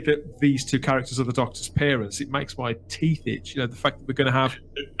idea that these 2 characters are the Doctor's parents, it makes my teeth itch. You know, the fact that we're going to have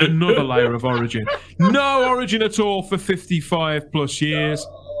another layer of origin. No origin at all for 55 plus years.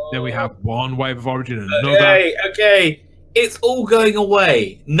 Then we have 1 wave of origin and another. Okay. It's all going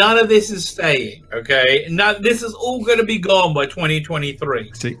away. None of this is staying, okay? This is all going to be gone by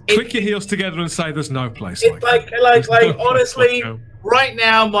 2023. See, click your heels together and say there's no place like honestly, right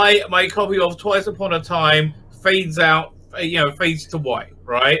now, my copy of Twice Upon a Time fades out, fades to white,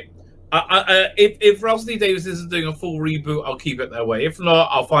 right? If Russell Davies isn't doing a full reboot, I'll keep it that way. If not,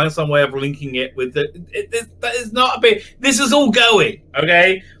 I'll find some way of linking it with that is not a bit. This is all going,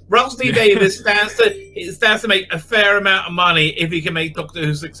 okay? Russell Davies stands to make a fair amount of money if he can make Doctor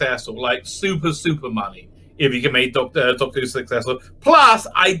Who successful, like super money. If he can make Doctor Who successful. Plus,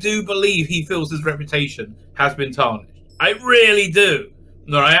 I do believe he feels his reputation has been tarnished. I really do.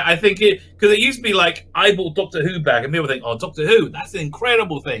 All right, I think because it used to be like I bought Doctor Who back, and people think, "Oh, Doctor Who, that's an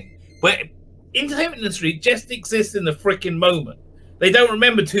incredible thing." But entertainment industry just exists in the freaking moment. They don't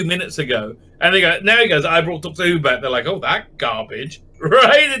remember 2 minutes ago, and they go. Now he goes, "I brought Doctor Who back." They're like, "Oh, that garbage."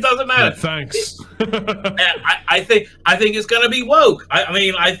 Right? It doesn't matter. Thanks. I think it's going to be woke. I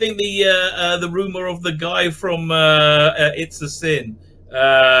mean, I think the rumor of the guy from It's a Sin,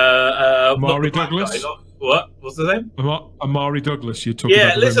 Amari Douglas. What's the name? Amari Douglas. You're talking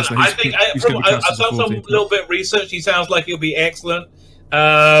about. Yeah, listen. I think I've done some little bit of research. He sounds like he'll be excellent.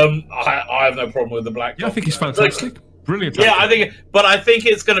 I have no problem with the Black. Yeah, I think he's fantastic. Brilliant. Yeah, I think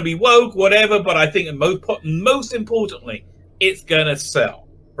it's going to be woke, whatever. But I think most importantly, it's going to sell,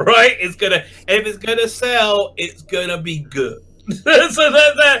 right? If it's gonna sell, it's gonna be good. So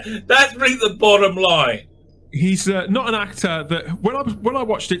that's really the bottom line. He's not an actor that when I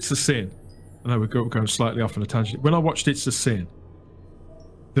watched It's a Sin. I know we're going slightly off on a tangent. When I watched It's a Sin,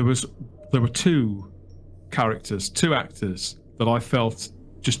 there were two actors that I felt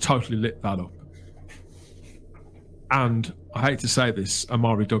just totally lit that up. And I hate to say this,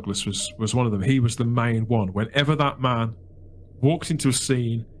 Amari Douglas was one of them. He was the main one. Whenever that man walked into a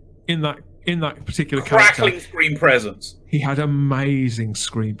scene in that particular crackling character, screen presence. He had amazing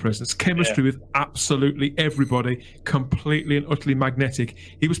screen presence, chemistry with absolutely everybody, completely and utterly magnetic.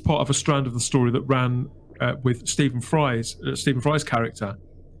 He was part of a strand of the story that ran with Stephen Fry's character,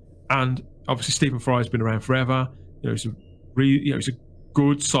 and obviously Stephen Fry's been around forever. He's a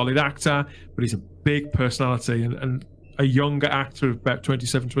good, solid actor, but he's a big personality, and a younger actor of about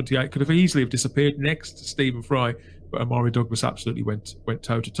 27, 28 could have easily have disappeared next to Stephen Fry, but Amari Douglas absolutely went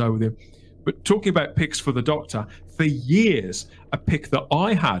toe to toe with him. But talking about picks for the Doctor, for years, a pick that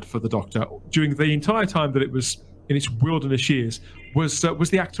I had for the Doctor during the entire time that it was in its wilderness years was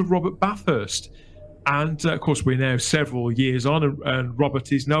the actor Robert Bathurst. And of course, we're now several years on, and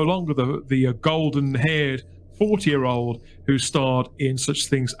Robert is no longer the golden-haired 40-year-old who starred in such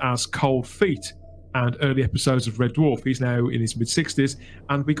things as Cold Feet and early episodes of Red Dwarf. He's now in his mid-60s,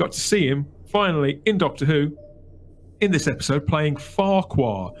 and we got to see him finally in Doctor Who in this episode playing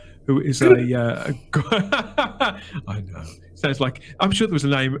Farquhar, who is I know. Sounds like, I'm sure there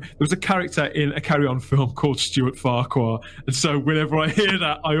was a character in a Carry On film called Stuart Farquhar, and so whenever I hear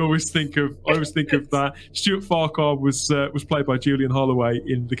that, I always think of that. Stuart Farquhar was played by Julian Holloway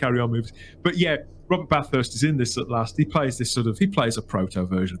in the Carry On movies. But yeah, Robert Bathurst is in this at last. He plays a proto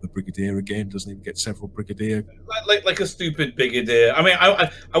version of the Brigadier again, doesn't even get several Brigadier. Like a stupid Brigadier. I mean, I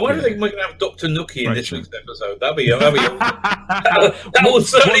wonder if we can have Dr. Nookie in this week's episode. That will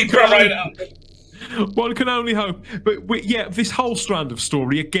certainly come right out. One can only hope. But this whole strand of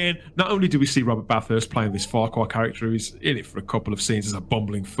story, again, not only do we see Robert Bathurst playing this Farquhar character who's in it for a couple of scenes as a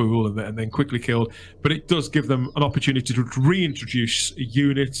bumbling fool and then quickly killed, but it does give them an opportunity to reintroduce a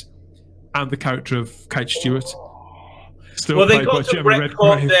unit and the character of Kate Stewart. Well, they got to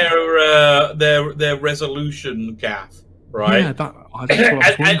retcon their resolution gaff, right? Yeah, that's what I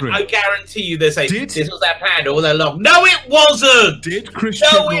was wondering. And I guarantee you they say, this was their plan all along. No, it wasn't! Did Chris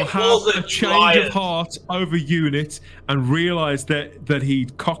Chibnall have a change of heart over UNIT and realise that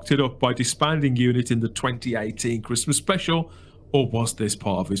he'd cocked it up by disbanding UNIT in the 2018 Christmas special? Or was this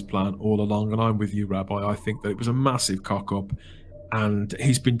part of his plan all along? And I'm with you, Rabbi. I think that it was a massive cock-up. And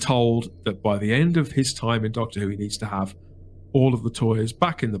he's been told that by the end of his time in Doctor Who, he needs to have all of the toys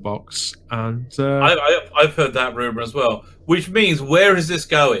back in the box. And I've heard that rumor as well, which means where is this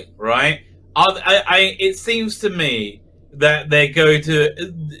going, right? It seems to me that they're going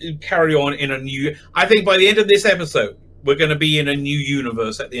to carry on in a new... I think by the end of this episode, we're going to be in a new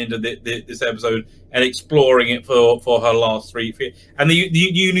universe at the end of this episode and exploring it for her last three. And the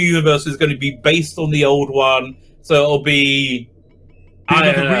new universe is going to be based on the old one, so it'll be...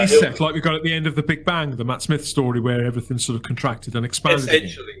 Another reset, like we got at the end of the Big Bang, the Matt Smith story, where everything sort of contracted and expanded.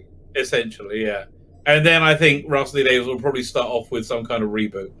 Essentially, yeah. And then I think Rusty Davies will probably start off with some kind of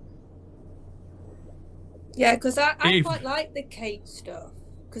reboot. Yeah, because I quite like the Kate stuff,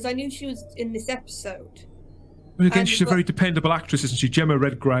 because I knew she was in this episode. But again, she's a very dependable actress, isn't she? Gemma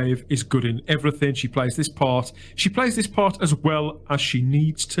Redgrave is good in everything. She plays this part. She plays this part as well as she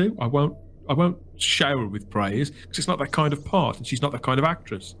needs to. I won't shower with praise because it's not that kind of part and she's not that kind of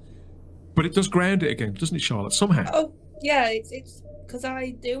actress, but it does ground it again, doesn't it, Charlotte, somehow? Oh yeah, it's because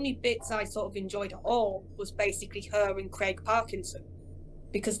the only bits I sort of enjoyed at all was basically her and Craig Parkinson,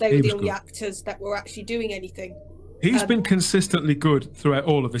 because they were the only actors that were actually doing anything. He's been consistently good throughout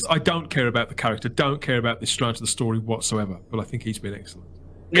all of this. I don't care about the character, don't care about this strand of the story whatsoever, but I think he's been excellent.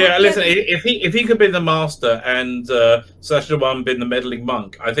 Yeah, listen. If he could be the master and Sacha Dhawan been the meddling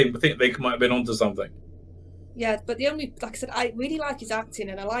monk, I think they might have been onto something. Yeah, but the only, like I said, I really like his acting,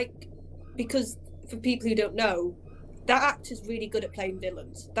 and I like, because for people who don't know, that actor's really good at playing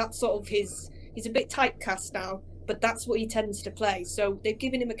villains. That's sort of he's a bit typecast now, but that's what he tends to play. So they've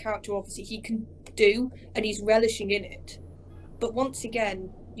given him a character obviously he can do, and he's relishing in it. But once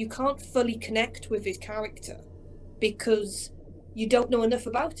again, you can't fully connect with his character because you don't know enough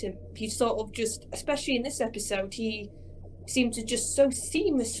about him. He's sort of just, especially in this episode, he seemed to just so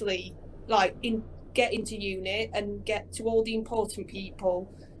seamlessly get into UNIT and get to all the important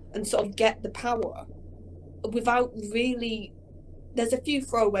people and sort of get the power without really... There's a few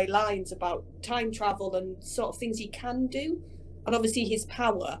throwaway lines about time travel and sort of things he can do, and obviously his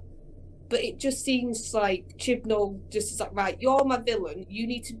power, But it just seems like Chibnall just is like, right, you're my villain. You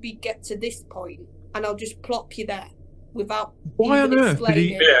need to get to this point, and I'll just plop you there without. Why on earth did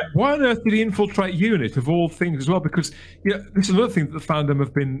he? Yeah. Why on earth did he infiltrate UNIT of all things as well? Because this is another thing that the fandom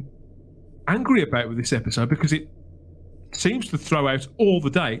have been angry about with this episode, because it seems to throw out all the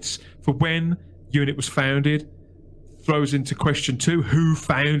dates for when UNIT was founded, throws into question too who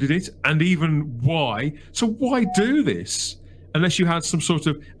founded it, and even why. So why do this? Unless you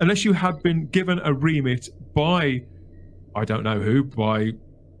had been given a remit by, I don't know who, by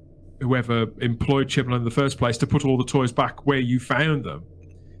whoever employed Chibnall in the first place to put all the toys back where you found them.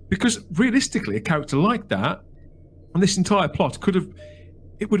 Because realistically, a character like that, and this entire plot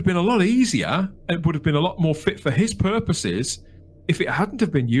it would have been a lot easier, and it would have been a lot more fit for his purposes if it hadn't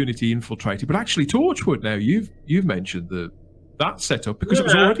have been Unity infiltrated, but actually Torchwood. Now you've mentioned that setup, because it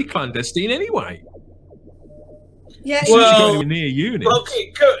was already clandestine anyway. Yeah, Going near Unit. Well,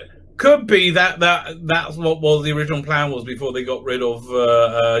 it could be that's what was the original plan was before they got rid of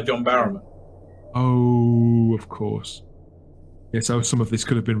John Barrowman. Oh, of course. Yeah, so some of this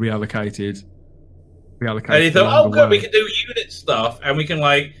could have been reallocated. And he thought, oh, good, we can do unit stuff, and we can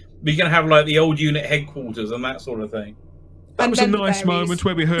have like the old unit headquarters and that sort of thing. That was a nice moment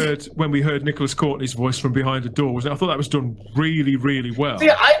when we heard Nicholas Courtney's voice from behind a door. Wasn't it? I thought that was done really, really well. See,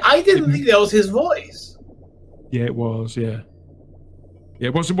 I didn't think that was his voice. Yeah, it was. Yeah,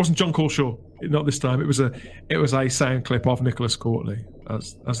 it wasn't John Coleshaw. Not this time. It was a sound clip of Nicholas Courtney. I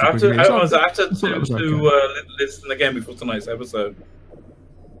have to listen again before tonight's episode.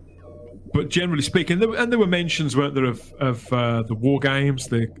 But generally speaking, there were mentions, weren't there, of the War Games,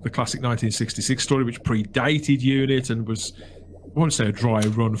 the classic 1966 story, which predated Unit and was, I won't say a dry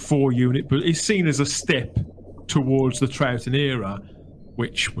run for Unit, but is seen as a step towards the Troughton era,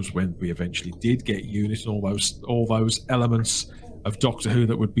 which was when we eventually did get Unit and all those elements of Doctor Who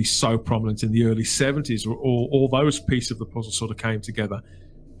that would be so prominent in the early 70s. All those pieces of the puzzle sort of came together.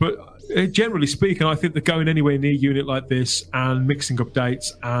 But generally speaking, I think that going anywhere near Unit like this and mixing up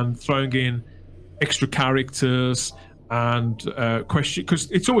dates and throwing in extra characters and question, because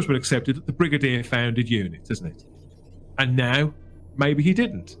it's always been accepted that the Brigadier founded Unit, isn't it? And now maybe he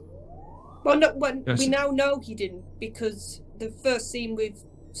didn't. Well, no, we now know he didn't, because the first scene with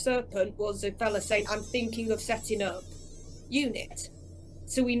Serpent was a fella saying, "I'm thinking of setting up Unit."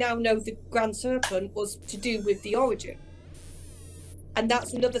 So we now know the Grand Serpent was to do with the origin. And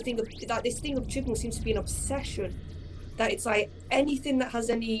that's another thing of like this thing of Chibnall seems to be an obsession. That it's like anything that has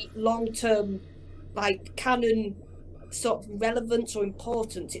any long-term, like canon sort of relevance or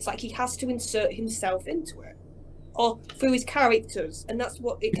importance, it's like he has to insert himself into it, or through his characters, and that's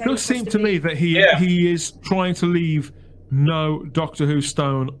what it does seem to me that he is trying to leave no Doctor Who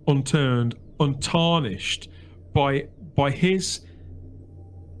stone unturned, untarnished by his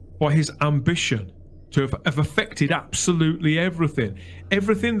ambition to have affected absolutely everything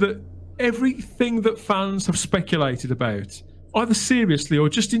that fans have speculated about, either seriously or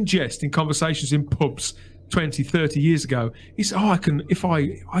just in jest in conversations in pubs 20, 30 years ago. He said, I can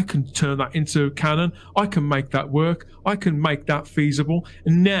turn that into canon, I can make that work, I can make that feasible.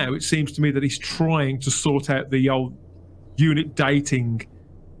 And now it seems to me that he's trying to sort out the old Unit dating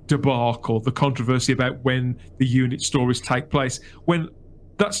debacle, the controversy about when the Unit stories take place, when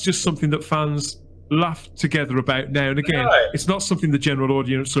that's just something that fans laugh together about now and again. Right. It's not something the general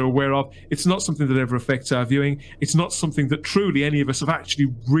audience are aware of. It's not something that ever affects our viewing. It's not something that truly any of us have actually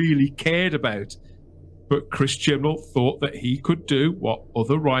really cared about. But Chris Chibnall thought that he could do what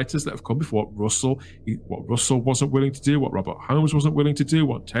other writers that have come before, what Russell wasn't willing to do, what Robert Holmes wasn't willing to do,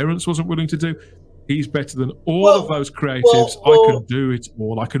 what Terence wasn't willing to do. He's better than all of those creatives. I can do it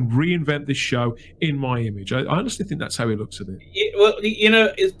all. I can reinvent this show in my image. I honestly think that's how he looks at it.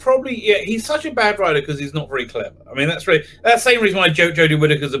 It's probably he's such a bad writer because he's not very clever. I mean, that's the same reason why Jodie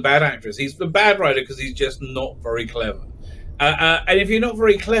Whittaker's a bad actress. He's the bad writer because he's just not very clever. And if you're not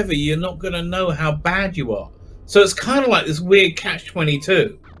very clever, you're not going to know how bad you are. So it's kind of like this weird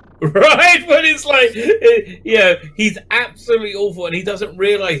catch-22. Right, but it's like, he's absolutely awful, and he doesn't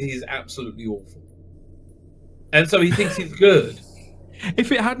realize he's absolutely awful. And so he thinks he's good.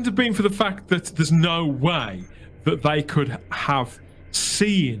 If it hadn't have been for the fact that there's no way that they could have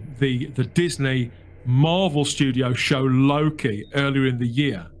seen the Disney Marvel Studio show Loki earlier in the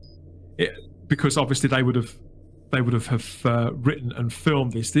year, because obviously they would have written and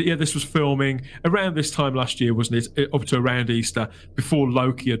filmed this. This was filming around this time last year, wasn't it? Up to around Easter, before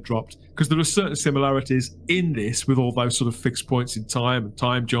Loki had dropped. Because there are certain similarities in this with all those sort of fixed points in time and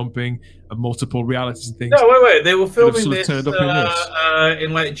time jumping and multiple realities and things. No, wait. They were filming this in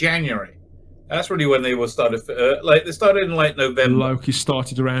like January. That's really when they were started. Like they started in like November. Loki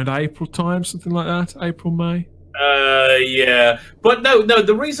started around April time, something like that. April, May. Yeah, but no.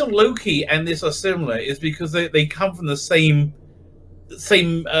 The reason Loki and this are similar is because they come from the same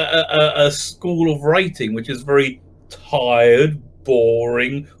school of writing, which is very tired,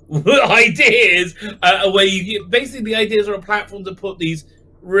 boring ideas. Where basically the ideas are a platform to put these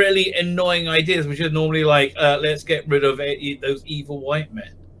really annoying ideas, which are normally like, let's get rid of those evil white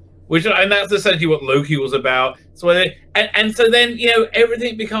men. And that's essentially what Loki was about. So so then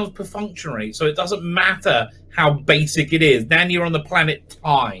everything becomes perfunctory. So it doesn't matter how basic it is. Then you're on the planet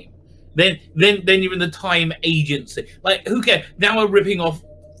Time. Then you're in the Time Agency. Like who cares? Now we're ripping off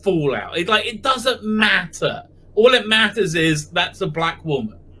Fallout. It doesn't matter. All it matters is that's a black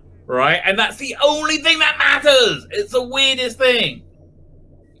woman, right? And that's the only thing that matters. It's the weirdest thing.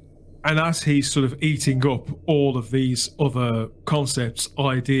 And as he's sort of eating up all of these other concepts,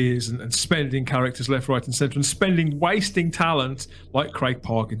 ideas, and spending characters left, right, and centre, and wasting talent like Craig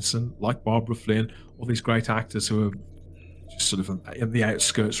Parkinson, like Barbara Flynn, all these great actors who are just sort of in the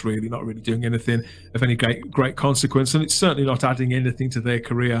outskirts, really, not really doing anything of any great consequence, and it's certainly not adding anything to their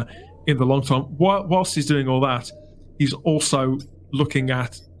career in the long term. Whilst he's doing all that, he's also looking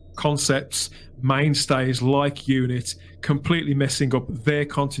at concepts, mainstays like UNIT, completely messing up their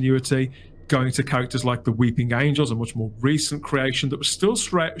continuity, going to characters like the Weeping Angels, a much more recent creation that was still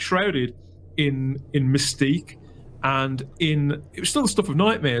shrouded in mystique, and it was still the stuff of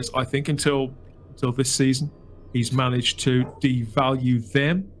nightmares, I think, until this season. He's managed to devalue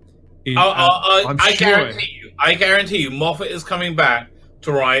them. I guarantee you, Moffat is coming back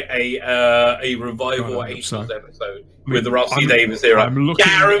to write a revival Angels episode with the Rusty Davis era.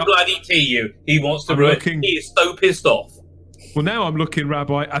 Guarantee you, he wants to ruin. He is so pissed off. Well, now I'm looking,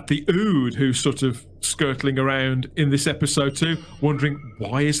 Rabbi, at the Ood, who's sort of skirtling around in this episode too, wondering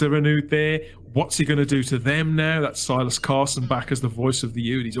why is there an Ood there? What's he going to do to them now? That's Silas Carson back as the voice of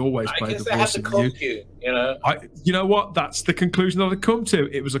the Ood. He's always played the voice of the Ood. You know what? That's the conclusion that I'd come to.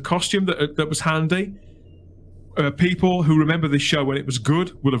 It was a costume that was handy. People who remember this show when it was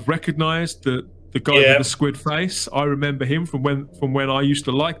good will have recognised the guy with the squid face. I remember him from when I used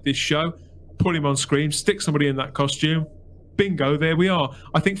to like this show. Put him on screen, stick somebody in that costume. Bingo, there we are.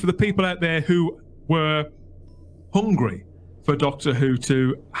 I think for the people out there who were hungry for Doctor Who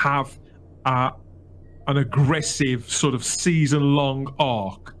to have an aggressive sort of season-long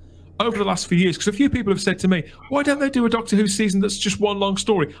arc over the last few years, because a few people have said to me, why don't they do a Doctor Who season that's just one long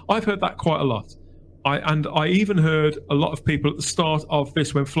story? I've heard that quite a lot. I even heard a lot of people at the start of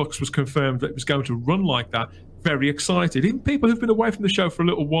this, when Flux was confirmed that it was going to run like that, very excited. Even people who've been away from the show for a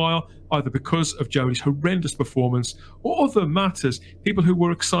little while, either because of Jodie's horrendous performance or other matters, people who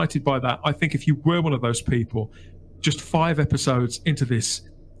were excited by that. I think if you were one of those people, just 5 episodes into this,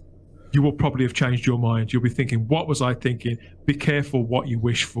 you will probably have changed your mind. You'll be thinking, what was I thinking? Be careful what you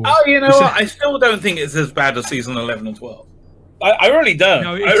wish for. Oh, you know what? I still don't think it's as bad as season 11 and 12. I really don't.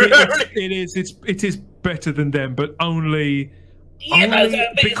 No, it is better than them, but only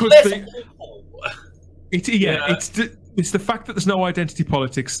because it's the fact that there's no identity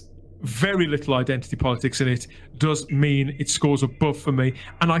politics, very little identity politics in it, does mean it scores above for me.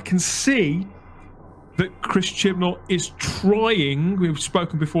 And I can see that Chris Chibnall is trying, we've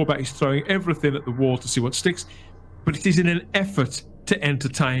spoken before about he's throwing everything at the wall to see what sticks, but it is in an effort to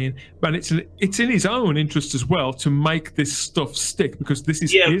entertain, but it's in his own interest as well to make this stuff stick, because this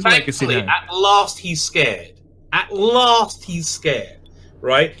is his legacy now. At last he's scared.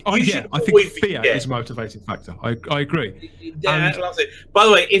 Right? I think fear is a motivating factor. I agree. Yeah, by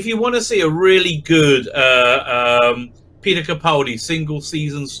the way, if you want to see a really good Peter Capaldi single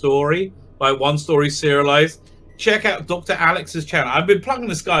season story, like one story serialized, check out Dr. Alex's channel. I've been plugging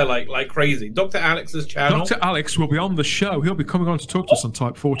this guy like crazy. Dr. Alex's channel. Dr. Alex will be on the show. He'll be coming on to talk to us on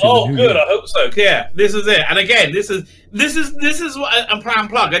Type 40. Oh, good. I hope so. Yeah, this is it. And again, this is what I'm planning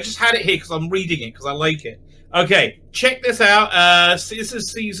plug. I just had it here because I'm reading it because I like it. Okay, check this out. This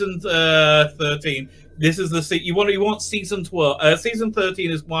is season 13. This is the you want season 12. Season 13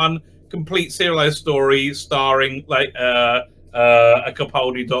 is one complete serialized story starring a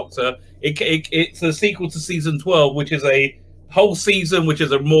Capaldi Doctor. It's a sequel to season 12, which is a whole season, which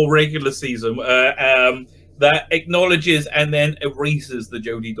is a more regular season that acknowledges and then erases the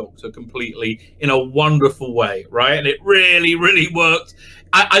Jodie Doctor completely in a wonderful way, right? And it really, really worked.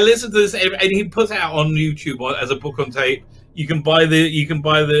 I listened to this, and he puts it out on YouTube as a book on tape. You can buy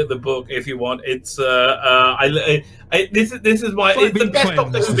the book if you want. It's this is the best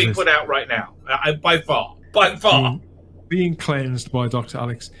Doctor Who's being put out right now, by far. Being cleansed by Dr.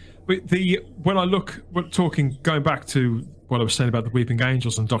 Alex. But going back to what I was saying about the Weeping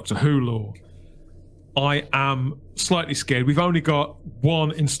Angels and Doctor Who lore, I am slightly scared. We've only got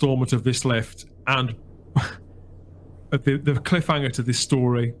one installment of this left, and the cliffhanger to this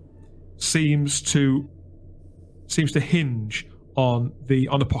story seems to hinge on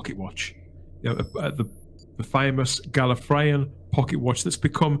the pocket watch, the famous Gallifreyan pocket watch that's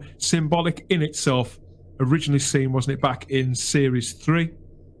become symbolic in itself. Originally seen, wasn't it, back in series 3,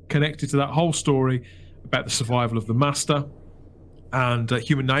 connected to that whole story about the survival of the Master and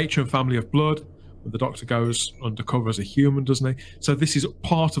human nature and family of blood, when the Doctor goes undercover as a human, doesn't he? So this is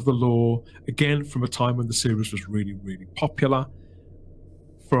part of the lore, again, from a time when the series was really, really popular.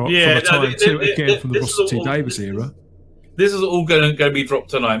 From a time from the Russell T Davies era. This is all going to be dropped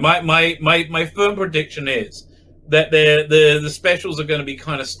tonight. My firm prediction is that the specials are going to be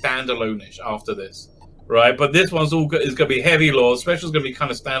kind of standalone-ish after this, right? But this one's is going to be heavy lore. Special is going to be kind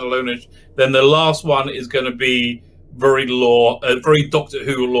of standalone-ish. Then the last one is going to be very Doctor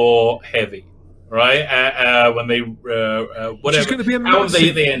Who lore heavy, right? When they whatever. It's going to be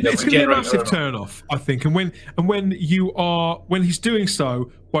a massive turn off, I think. And when he's doing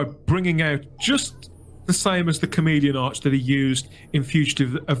so by bringing out just the same as the chameleon arch that he used in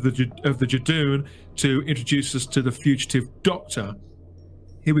Fugitive of the Jadoon to introduce us to the fugitive Doctor.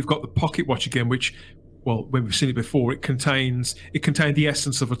 Here we've got the pocket watch again, which, well, when we've seen it before, it contained the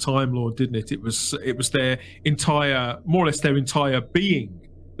essence of a Time Lord, didn't it? It was their entire, more or less their entire being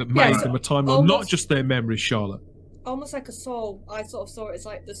that made them a Time Lord, not just their memories, Charlotte. Almost like a soul. I sort of saw it as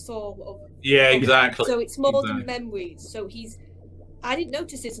like the soul of. Yeah, exactly. So it's more than memories. So I didn't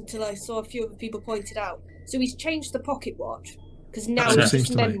notice this until I saw a few other people point it out. So he's changed the pocket watch because now it's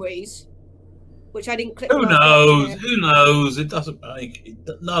just memories, which I didn't click. Who knows? Who knows? It doesn't make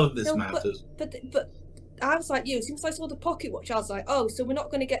none of this matters. But I was like you. As soon as I saw the pocket watch, I was like, oh, so we're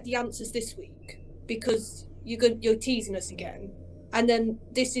not going to get the answers this week because you're teasing us again. And then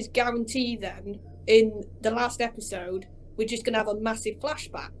this is guaranteed. Then in the last episode, we're just going to have a massive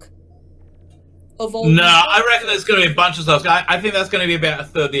flashback. No, I reckon there's going to be a bunch of stuff. I think that's going to be about a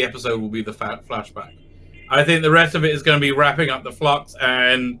third of the episode will be the flashback. I think the rest of it is going to be wrapping up the flux.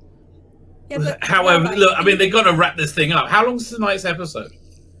 And however, look, I mean, they've got to wrap this thing up. How long is tonight's episode?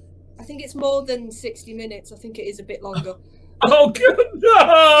 I think it's more than 60 minutes. I think it is a bit longer. Oh, goodness!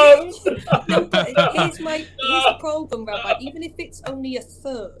 No, but here's the problem, Rabbi. Even if it's only a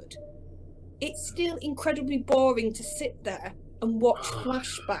third, it's still incredibly boring to sit there and watch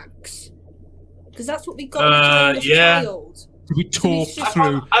flashbacks. Because that's what we got as a child. We talk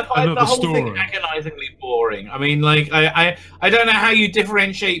through I find another the whole story. thing agonizingly boring. I mean, like, I don't know how you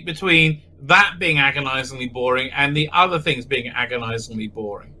differentiate between that being agonizingly boring and the other things being agonizingly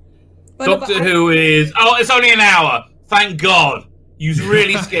boring. Doctor Who is... Oh, it's only an hour. Thank God. You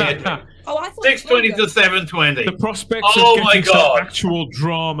really scared me. I thought 6:20 to 7:20. The prospects of getting some actual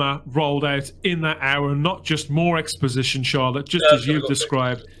drama rolled out in that hour, not just more exposition, Charlotte, just as you've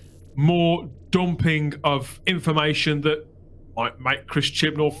described, more dumping of information that might make Chris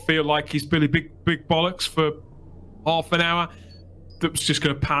Chibnall feel like he's Billy Big Bollocks for half an hour. That was just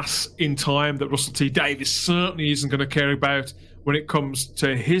going to pass in time, that Russell T Davies certainly isn't going to care about when it comes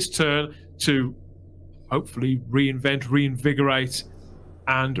to his turn to hopefully reinvigorate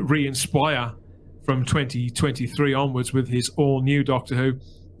and re-inspire from 2023 onwards with his all-new Doctor Who.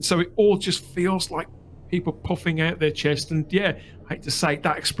 So it all just feels like people puffing out their chest. And yeah, I hate to say it,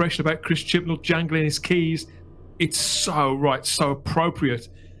 that expression about Chris Chibnall jangling his keys, it's so right, so appropriate.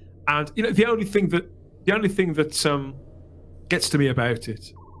 And you know, the only thing that gets to me about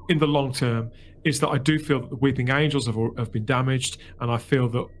it in the long term is that I do feel that the Weeping Angels have been damaged, and I feel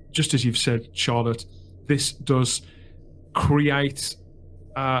that, just as you've said, Charlotte, this does create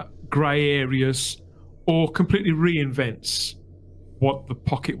grey areas or completely reinvents what the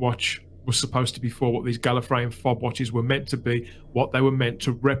pocket watch was supposed to be for, what these Gallifreyan fob watches were meant to be, what they were meant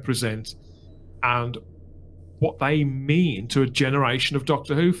to represent, and what they mean to a generation of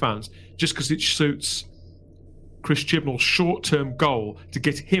Doctor Who fans, just because it suits Chris Chibnall's short-term goal to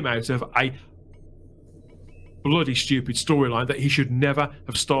get him out of a bloody stupid storyline that he should never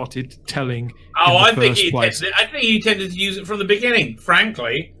have started telling. I think he intended to use it from the beginning,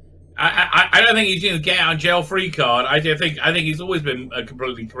 frankly. I don't think he's going to get out of jail free card. I think he's always been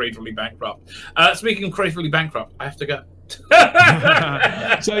completely creatively bankrupt. Speaking of creatively bankrupt, I have to go.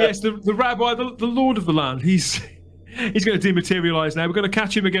 So yes, the rabbi, the Lord of the Land, he's going to dematerialise now. We're going to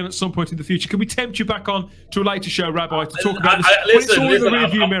catch him again at some point in the future. Can we tempt you back on to a later show, Rabbi, to talk about this? Listen, in the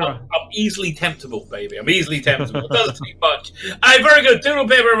rearview mirror. I'm easily temptable, baby. I'm easily temptable. It doesn't take much. Very good. Doodle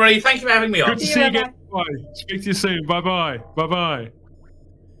bit, everybody. Thank you for having me on. Good to see you again. Bye. Speak to you soon. Bye-bye. Bye-bye.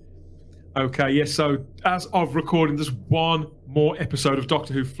 Okay, yes, so as of recording, there's one more episode of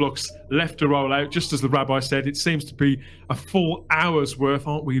Doctor Who Flux left to roll out. Just as the Rabbi said, it seems to be a full hour's worth.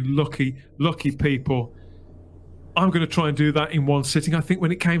 Aren't we lucky people? I'm going to try and do that in one sitting. I think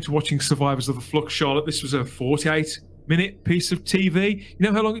when it came to watching Survivors of the Flux, Charlotte, this was a 48-minute piece of TV. You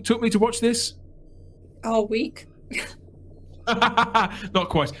know how long it took me to watch this? Oh, a week. Not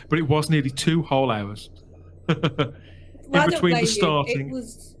quite, but it was nearly 2 whole hours. Well, in between the starting It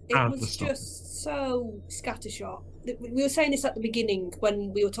was the just so scattershot. We were saying this at the beginning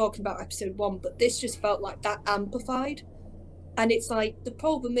when we were talking about episode 1, but this just felt like that amplified. And it's like, the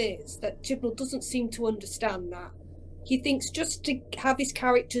problem is that Chibnall doesn't seem to understand that. He thinks just to have his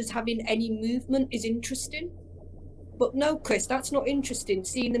characters having any movement is interesting. But no, Chris, that's not interesting.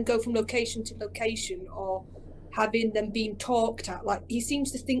 Seeing them go from location to location or having them being talked at. Like, he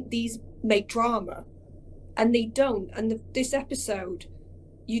seems to think these make drama. And they don't. And this episode,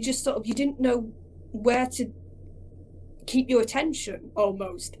 you just sort of, you didn't know where to keep your attention,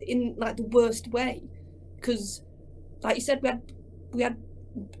 almost, in like the worst way. Because, like you said, we had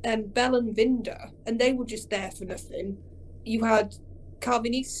Belle and Vinda, and they were just there for nothing. You had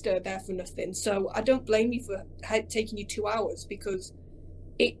Carvin Easter there for nothing. So I don't blame you for taking you 2 hours, because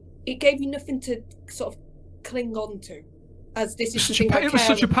it gave you nothing to sort of cling on to. As this is the thing it was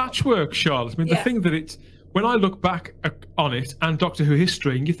such a patchwork, Charlotte. I mean, the thing that it, when I look back on it and Doctor Who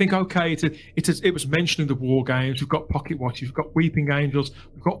history, and you think, okay, it was mentioning the War Games, we've got Pocket Watches, we've got Weeping Angels,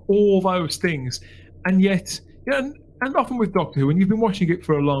 we've got all those things, and yet, you know, and often with Doctor Who, and you've been watching it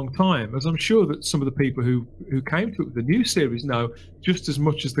for a long time, as I'm sure that some of the people who came to it with the new series know just as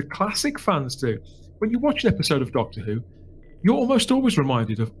much as the classic fans do. When you watch an episode of Doctor Who, you're almost always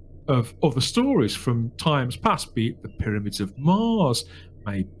reminded of other stories from times past, be it the Pyramids of Mars,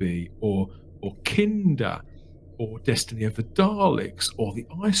 maybe, or Kinder, or Destiny of the Daleks, or the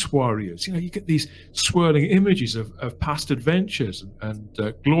Ice Warriors. You know, you get these swirling images of past adventures and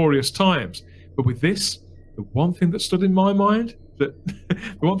glorious times. But with this, the one thing that stood in my mind, the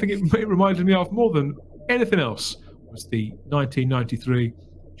one thing it reminded me of more than anything else, was the 1993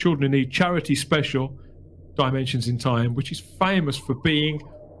 Children in Need charity special, Dimensions in Time, which is famous for being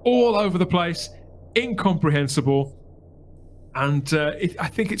all over the place, incomprehensible, and I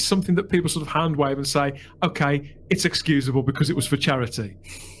think it's something that people sort of hand wave and say, okay, it's excusable because it was for charity.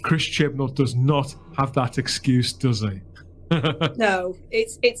 Chris Chibnall does not have that excuse, does he? No,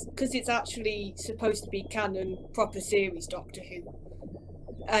 it's because it's actually supposed to be canon, proper series Doctor Who,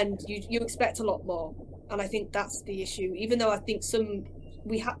 and you expect a lot more, and I think that's the issue. Even though I think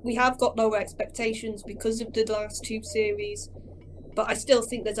we have got lower expectations because of the last 2 series, but I still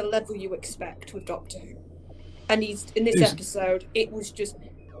think there's a level you expect with Doctor Who, and in this episode, it was just,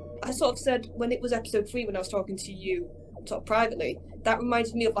 I sort of said when it was episode 3 when I was talking to you sort of privately, that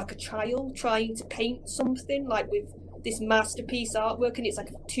reminded me of like a child trying to paint something, like with this masterpiece artwork, and it's like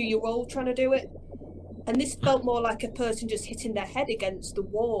a 2-year-old trying to do it, and this felt more like a person just hitting their head against the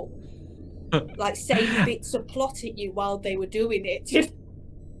wall, like saying bits of plot at you while they were doing it.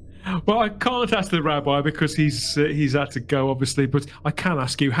 Well, I can't ask the Rabbi because he's had to go, obviously, but I can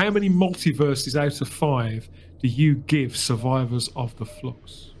ask you, how many multiverses out of 5 do you give Survivors of the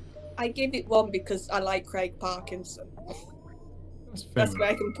Flux? I give it 1 because I like Craig Parkinson. That's where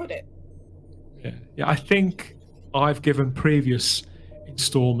I can put it. Yeah, I think I've given previous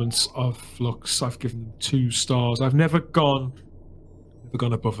installments of Flux, I've given them 2 stars. I've never gone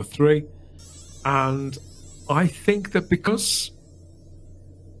above a 3. And I think that because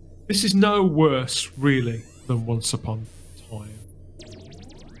this is no worse, really, than Once Upon a Time.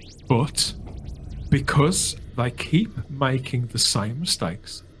 But because they keep making the same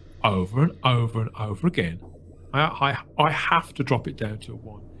mistakes over and over and over again, I have to drop it down to a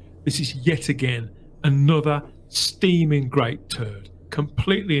 1. This is yet again another steaming great turd,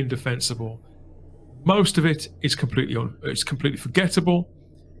 completely indefensible. Most of it is completely forgettable,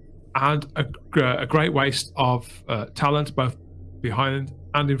 and a great waste of talent, both behind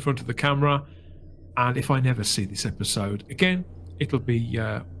and in front of the camera. And if I never see this episode again, it'll be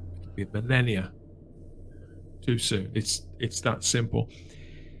millennia too soon. It's that simple.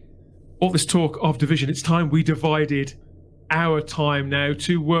 All this talk of division, it's time we divided our time now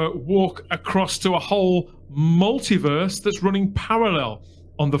to walk across to a whole multiverse that's running parallel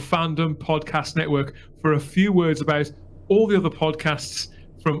on the Fandom Podcast Network for a few words about all the other podcasts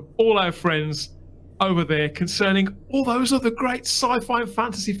from all our friends over there concerning all those other great sci-fi and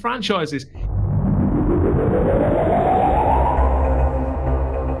fantasy franchises.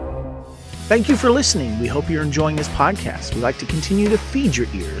 Thank you for listening. We hope you're enjoying this podcast. We'd like to continue to feed your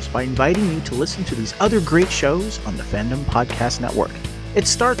ears by inviting you to listen to these other great shows on the Fandom Podcast Network. It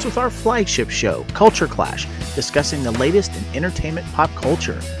starts with our flagship show, Culture Clash, discussing the latest in entertainment pop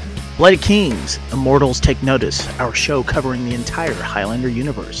culture. Blooded Kings, Immortals Take Notice, our show covering the entire Highlander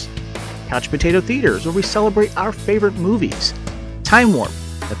universe. Couch Potato Theaters, where we celebrate our favorite movies. Time Warp,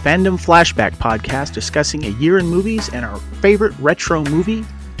 the Fandom Flashback podcast discussing a year in movies and our favorite retro movie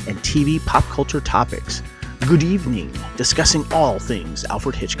and TV pop culture topics. Good Evening, discussing all things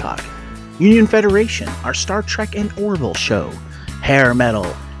Alfred Hitchcock. Union Federation, our Star Trek and Orville show. Hair Metal,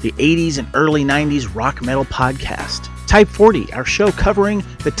 the 80s and early 90s rock metal podcast. Type 40, our show covering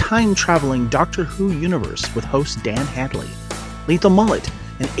the time-traveling Doctor Who universe with host Dan Hadley. Lethal Mullet,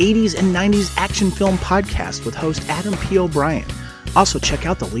 an 80s and 90s action film podcast with host Adam P. O'Brien. Also check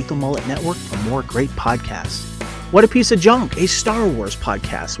out the Lethal Mullet Network for more great podcasts. What a Piece of Junk, a Star Wars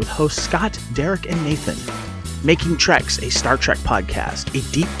podcast with hosts Scott, Derek, and Nathan. Making Treks, a Star Trek podcast, a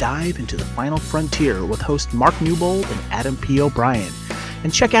deep dive into the final frontier with host Mark Newbold and Adam P. O'Brien.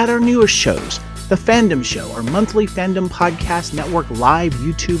 And check out our newest shows, The Fandom Show, our monthly Fandom Podcast Network live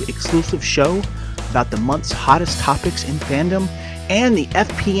YouTube exclusive show about the month's hottest topics in fandom, and the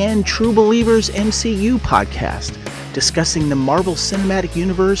FPN True Believers MCU podcast, discussing the Marvel Cinematic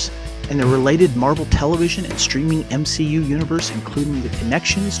Universe and the related Marvel television and streaming MCU universe, including the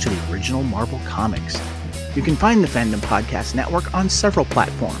connections to the original Marvel comics. You can find the Fandom Podcast Network on several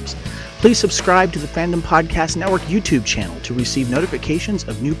platforms. Please subscribe to the Fandom Podcast Network YouTube channel to receive notifications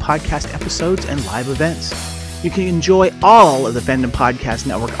of new podcast episodes and live events. You can enjoy all of the Fandom Podcast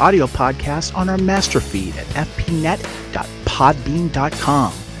Network audio podcasts on our master feed at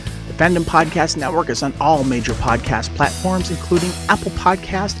fpnet.podbean.com. The Fandom Podcast Network is on all major podcast platforms, including Apple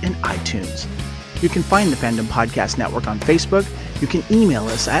Podcast and iTunes. You can find the Fandom Podcast Network on Facebook. You can email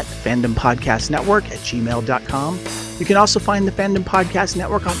us at fandompodcastnetwork@gmail.com. You can also find the Fandom Podcast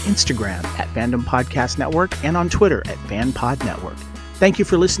Network on Instagram at Fandom Podcast Network and on Twitter at FanPod Network. Thank you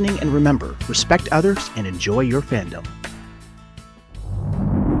for listening, and remember, respect others and enjoy your fandom.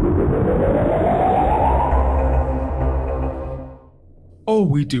 Oh,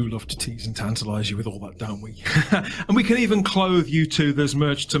 we do love to tease and tantalise you with all that, don't we? And we can even clothe you to there's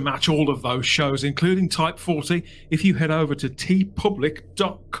merch to match all of those shows, including Type 40. If you head over to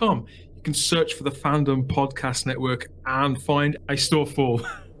tpublic.com, you can search for the Fandom Podcast Network and find a store full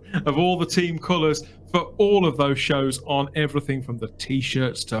of all the team colours for all of those shows, on everything from the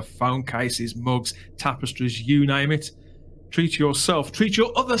t-shirts to phone cases, mugs, tapestries, you name it. Treat yourself, treat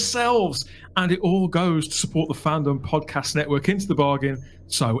your other selves, and it all goes to support the Fandom Podcast Network into the bargain,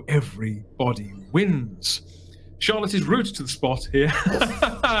 so everybody wins. Charlotte is rooted to the spot here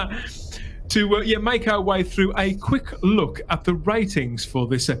to make our way through a quick look at the ratings for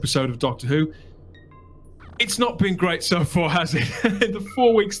this episode of Doctor Who. It's not been great so far, has it? In the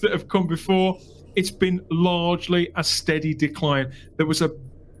 4 weeks that have come before, it's been largely a steady decline. There was a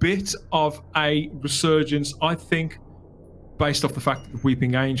bit of a resurgence, I think, based off the fact that the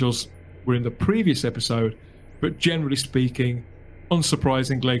Weeping Angels were in the previous episode, but generally speaking,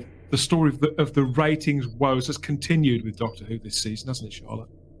 unsurprisingly, the story of the ratings woes has continued with Doctor Who this season, hasn't it, Charlotte?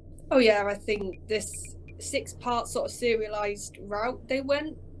 Oh yeah, I think this 6-part sort of serialised route they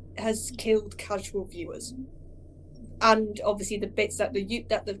went has killed casual viewers. And obviously the bits that the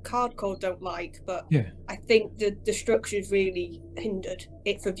hardcore don't like, but yeah. I think the structure's really hindered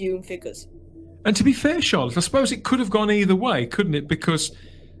it for viewing figures. And to be fair, Charlotte, I suppose it could have gone either way, couldn't it? Because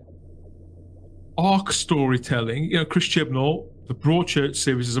arc storytelling, Chris Chibnall, the Broadchurch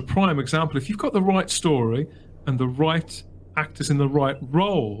series is a prime example. If you've got the right story and the right actors in the right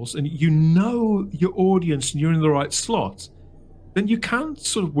roles, and you know your audience and you're in the right slot, then you can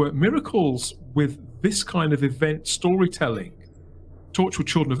sort of work miracles with this kind of event storytelling. Torchwood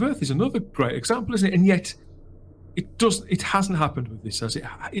Children of Earth is another great example, isn't it? And yet it hasn't happened with this, has it?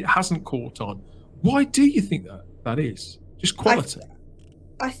 It hasn't caught on. Why do you think that is? Just quality?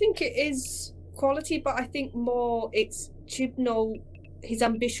 I think it is quality, but I think more it's Chibnall, his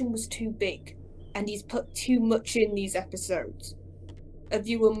ambition was too big and he's put too much in these episodes. A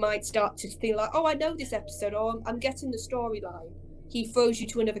viewer might start to feel like, oh, I know this episode, or I'm getting the storyline. He throws you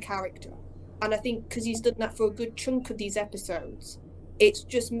to another character. And I think because he's done that for a good chunk of these episodes, it's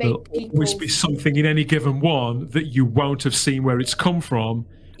just made people... There'll always be something in any given one that you won't have seen where it's come from,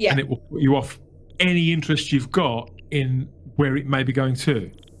 and it will put you off any interest you've got in where it may be going to.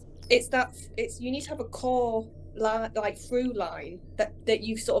 You need to have a core line, like through line that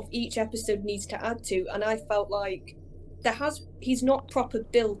you sort of each episode needs to add to, and I felt like he's not proper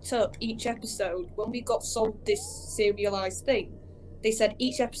built up each episode. When we got sold this serialized thing, they said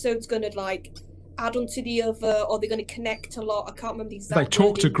each episode's going to like add on to the other, or they're going to connect a lot. I can't remember the exact They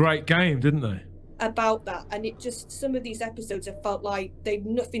talked a great game, didn't they? about that, and it just, some of these episodes have felt like they've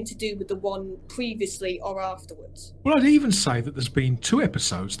nothing to do with the one previously or afterwards. Well, I'd even say that there's been 2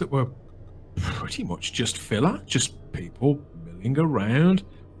 episodes that were pretty much just filler, just people milling around,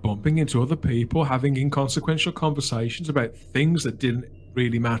 bumping into other people, having inconsequential conversations about things that didn't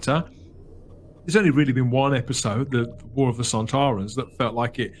really matter. There's only really been one episode, the War of the Sontarans, that felt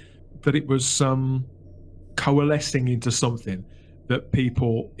like it was coalescing into something that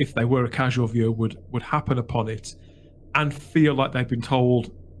people, if they were a casual viewer, would happen upon it and feel like they've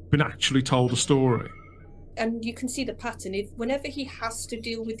been actually told a story. And you can see the pattern. If whenever he has to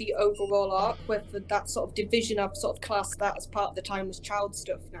deal with the overall arc, whether that sort of division, I've sort of classed that as part of the Timeless Child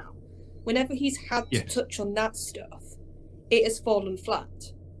stuff now. Whenever he's had to touch on that stuff, it has fallen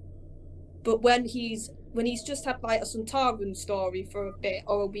flat. But when he's just had like a Sontaran story for a bit,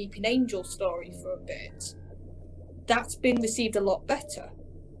 or a Weeping Angel story for a bit, that's been received a lot better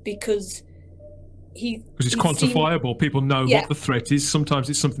because it's quantifiable. People know what the threat is. Sometimes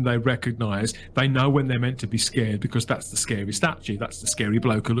it's something they recognise. They know when they're meant to be scared because that's the scary statue. That's the scary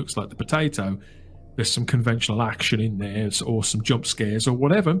bloke who looks like the potato. There's some conventional action in there, or some jump scares or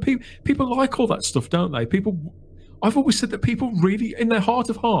whatever. And people like all that stuff, don't they? I've always said that people really, in their heart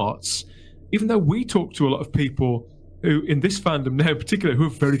of hearts, even though we talk to a lot of people who, in this fandom now in particular, who are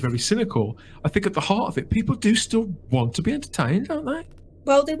very, very cynical, I think at the heart of it, people do still want to be entertained, don't they?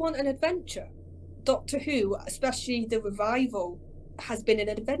 Well, they want an adventure. Doctor Who, especially the revival, has been an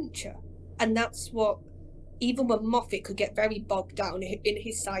adventure. And that's what, even when Moffat could get very bogged down in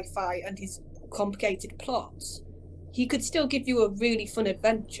his sci-fi and his complicated plots, he could still give you a really fun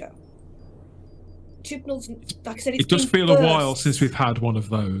adventure. Chibnall's, like I said, it does feel bursts. A while since we've had one of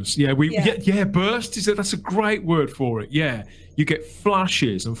those. Burst that's a great word for it. Yeah, you get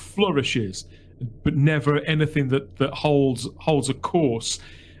flashes and flourishes, but never anything that holds a course.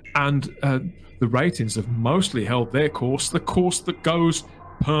 And the ratings have mostly held their course, the course that goes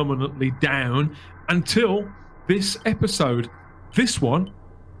permanently down until this episode. This one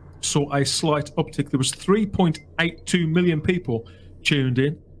saw a slight uptick. There was 3.82 million people tuned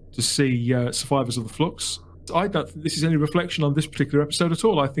in to see Survivors of the Flux. I don't think this is any reflection on this particular episode at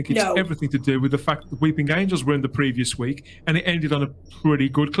all. I think it's everything to do with the fact that the Weeping Angels were in the previous week and it ended on a pretty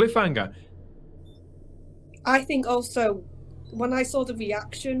good cliffhanger. I think also, when I saw the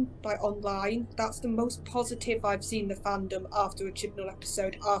reaction online, that's the most positive I've seen the fandom after a Chibnall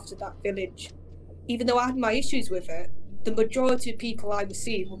episode, after that village. Even though I had my issues with it, the majority of people I was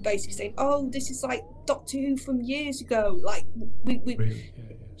seeing were basically saying, "Oh, this is like Doctor Who from years ago." Like we really?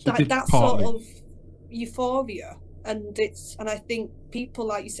 So that sort of euphoria, and I think people,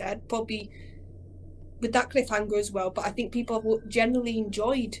 like you said, probably with that cliffhanger as well. But I think people generally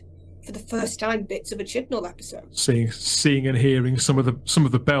enjoyed, for the first time, bits of a Chibnall episode. Seeing and hearing some of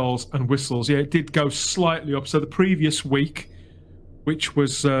the bells and whistles. Yeah, it did go slightly up. So the previous week, which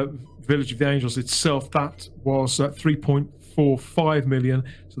was Village of the Angels itself, that was 3.45 million.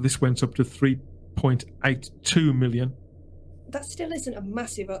 So this went up to 3.82 million. That still isn't a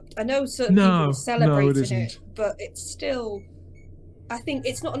massive up. I know certain people are celebrating it, but it's still, I think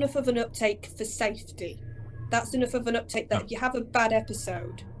it's not enough of an uptake for safety. That's enough of an uptake that if you have a bad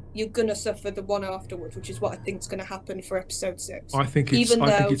episode, you're gonna suffer the one afterwards, which is what I think is going to happen for episode 6. I think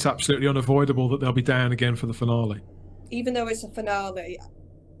it's absolutely unavoidable that they'll be down again for the finale. Even though it's a finale,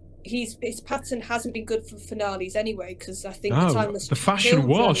 his pattern hasn't been good for finales anyway, because I think the fashion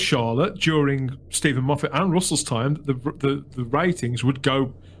was, Charlotte, during Stephen Moffat and Russell's time, the ratings would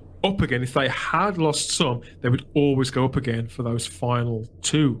go up again. If they had lost some, they would always go up again for those final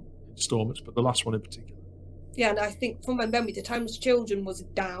 2 installments, but the last one in particular. Yeah, and I think from my memory, The Timeless Children was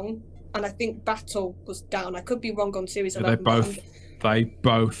down, and I think Battle was down. I could be wrong on Series 11. They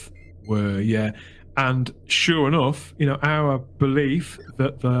both were, yeah. And sure enough, our belief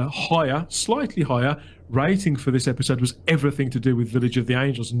that the slightly higher rating for this episode was everything to do with Village of the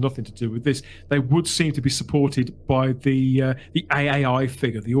Angels and nothing to do with this. They would seem to be supported by the AAI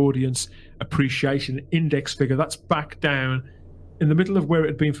figure, the Audience Appreciation Index figure. That's back down in the middle of where it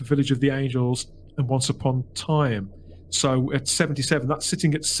had been for Village of the Angels and Once Upon Time. So at 77, that's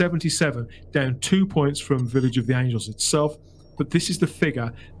sitting at 77, down 2 points from Village of the Angels itself. But this is the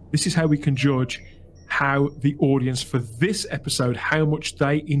figure. This is how we can judge how the audience for this episode, how much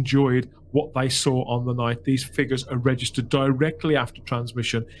they enjoyed what they saw on the night. These figures are registered directly after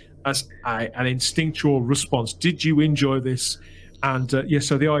transmission as an instinctual response. Did you enjoy this? And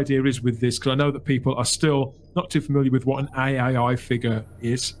so the idea is with this, because I know that people are still not too familiar with what an AAI figure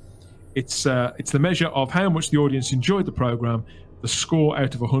is. It's the measure of how much the audience enjoyed the program The score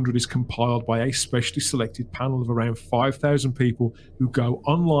out of 100 is compiled by a specially selected panel of around 5,000 people who go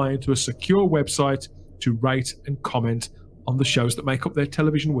online to a secure website to rate and comment on the shows that make up their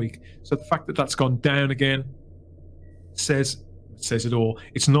television week. So the fact that that's gone down again says it all.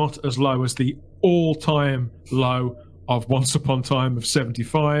 It's not as low as the all-time low of Once Upon a Time of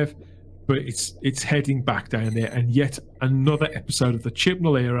 75, but it's heading back down there. And yet another episode of the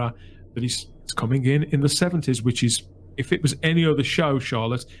Chibnall era that is coming in the 70s, which is, if it was any other show,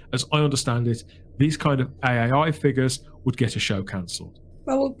 Charlotte, as I understand it, these kind of AAI figures would get a show cancelled.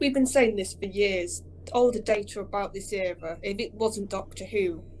 Well, we've been saying this for years. All the data about this era, if it wasn't Doctor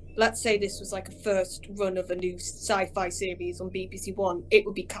Who, let's say this was like a first run of a new sci-fi series on BBC One, it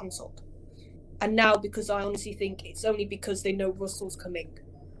would be cancelled. And now, because I honestly think it's only because they know Russell's coming,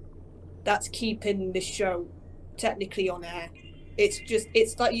 that's keeping this show technically on air.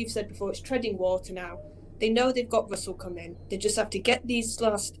 It's like you've said before, it's treading water now. They know they've got Russell coming. They just have to get these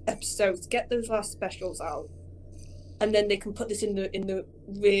last episodes, get those last specials out, and then they can put this in the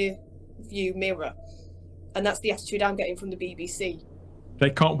rear view mirror. And that's the attitude I'm getting from the BBC.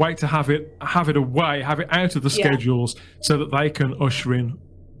 They can't wait to have it away, have it out of the schedules, so that they can usher in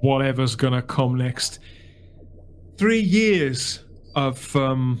whatever's going to come next. 3 years of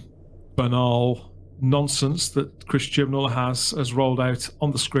banal nonsense that Chris Chibnall has rolled out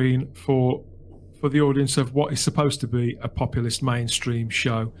on the screen for the audience of what is supposed to be a populist mainstream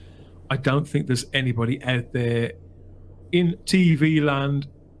show. I don't think there's anybody out there in TV land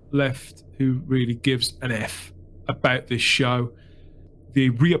left who really gives an F about this show. The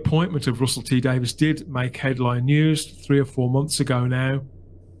reappointment of Russell T Davies did make headline news 3 or 4 months ago now.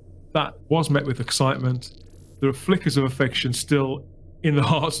 That was met with excitement. There are flickers of affection still in the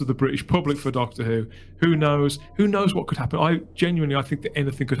hearts of the British public for Doctor Who. Who knows what could happen? I think that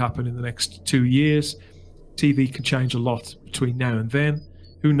anything could happen in the next 2 years. TV can change a lot between now and then.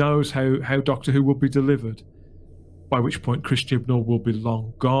 Who knows how Doctor Who will be delivered, by which point Chris Chibnall will be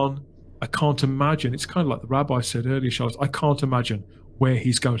long gone. I can't imagine. It's kind of like the rabbi said earlier, Charlotte. I can't imagine where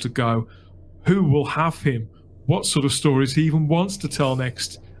he's going to go. Who will have him? What sort of stories he even wants to tell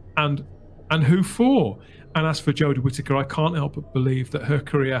next, and who for? And as for Jodie Whittaker, I can't help but believe that her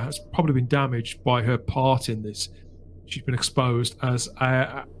career has probably been damaged by her part in this. She's been exposed as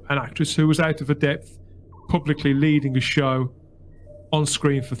an actress who was out of her depth, publicly leading a show on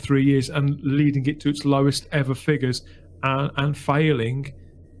screen for 3 years and leading it to its lowest ever figures, and failing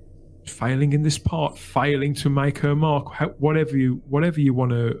in this part, failing to make her mark. However you want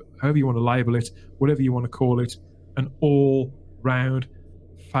to label it, whatever you want to call it, an all-round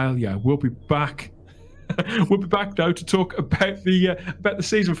failure. We'll be back. We'll be back though to talk about the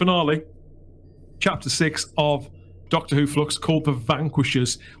season finale, chapter 6 of Doctor Who Flux, called The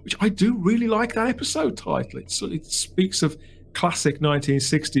Vanquishers, which I do really like that episode title. It speaks of classic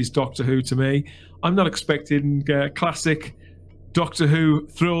 1960s Doctor Who to me. I'm not expecting classic Doctor Who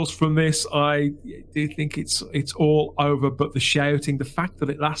thrills from this. I do think it's all over, but the shouting, the fact that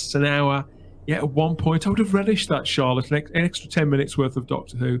it lasts an hour, at one point I would have relished that, Charlotte, an extra 10 minutes worth of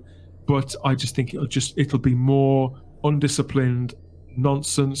Doctor Who, but I just think it'll be more undisciplined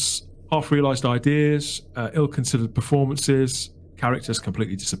nonsense, half-realised ideas, ill-considered performances, characters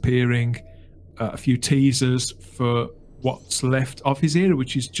completely disappearing, a few teasers for what's left of his era,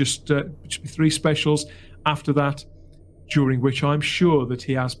 which is just 3 specials after that, during which I'm sure that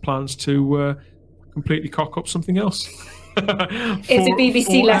he has plans to completely cock up something else. If the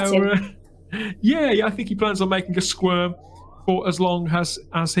BBC let him. Yeah, I think he plans on making a squirm for as long as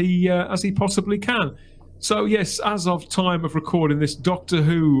he possibly can. So yes, as of time of recording this, Doctor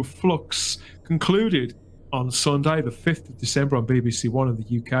Who Flux concluded on Sunday, the 5th of December on BBC One in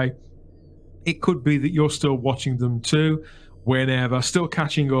the UK. It could be that you're still watching them too, whenever, still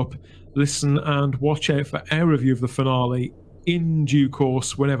catching up. Listen and watch out for our review of the finale in due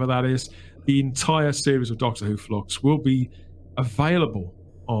course, whenever that is. The entire series of Doctor Who Flux will be available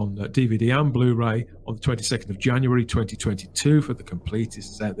on DVD and Blu-ray on the 22nd of January 2022 for the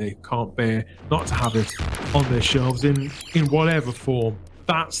completists out there who can't bear not to have it on their shelves in whatever form.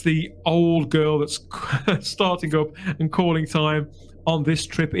 That's the old girl that's starting up and calling time on this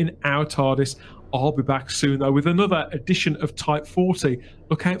trip in our TARDIS. I'll be back soon, though, with another edition of Type 40.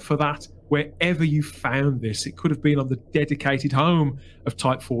 Look out for that wherever you found this. It could have been on the dedicated home of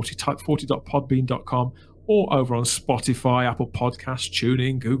Type 40, type40.podbean.com, or over on Spotify, Apple Podcasts,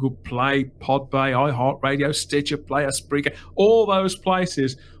 TuneIn, Google Play, Podbay, iHeartRadio, Stitcher, Player, Spreaker, all those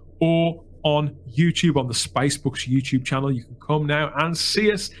places, or on YouTube, on the Spacebooks YouTube channel. You can come now and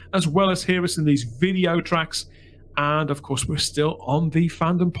see us, as well as hear us in these video tracks. And of course, we're still on the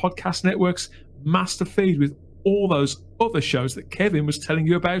Fandom Podcast Network's master feed with all those other shows that Kevin was telling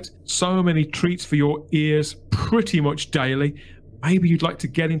you about. So many treats for your ears pretty much daily. Maybe you'd like to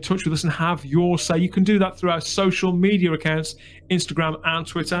get in touch with us and have your say. You can do that through our social media accounts, Instagram and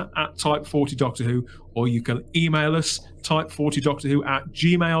Twitter at Type40Doctor-Who, or you can email us,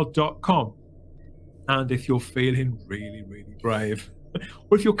 type40doctorwho@gmail.com. And if you're feeling really, really brave,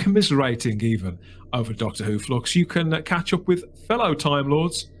 or if you're commiserating even over Doctor Who Flux, you can catch up with fellow Time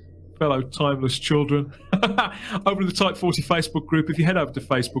Lords, fellow timeless children, over in the Type 40 Facebook group. If you head over to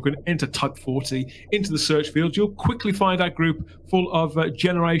Facebook and enter Type 40 into the search field, you'll quickly find our group full of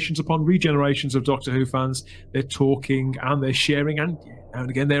generations upon regenerations of Doctor Who fans. They're talking and they're sharing, and now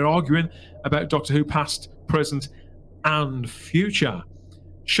and again they're arguing about Doctor Who past, present and future.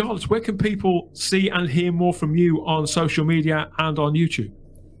 Charlotte, where can people see and hear more from you on social media and on YouTube?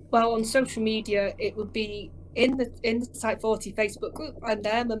 Well, on social media, it would be in the Type 40 Facebook group. I'm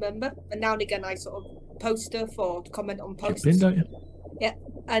there, I'm a member, and now and again I sort of post stuff or comment on posts. You've been, don't you? Yeah,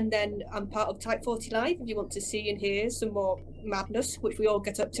 and then I'm part of Type 40 Live if you want to see and hear some more madness, which we all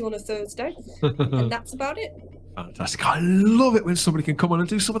get up to on a Thursday. And that's about it. Fantastic. I love it when somebody can come on and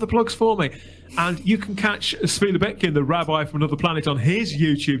do some of the plugs for me. And you can catch Svi Lebetkin, the rabbi from another planet, on his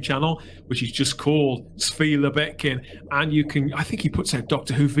YouTube channel, which is just called Svi Lebetkin. And you can, I think he puts out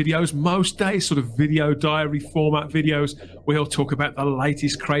Doctor Who videos most days, sort of video diary format videos, where he'll talk about the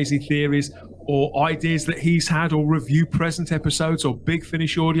latest crazy theories or ideas that he's had, or review present episodes or Big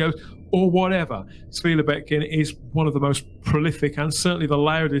Finish audio or whatever. Svi Lebetkin is one of the most prolific and certainly the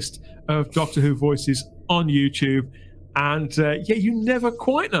loudest of Doctor Who voices on YouTube. And yeah, you never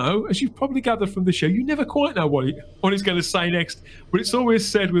quite know, as you've probably gathered from the show, you never quite know what he's going to say next, but it's always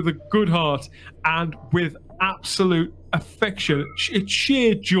said with a good heart and with absolute affection,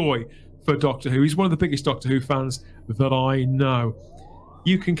 sheer joy for Doctor Who. He's one of the biggest Doctor Who fans that I know.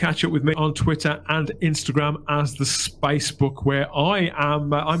 You can catch up with me on Twitter and Instagram as the Spacebook, where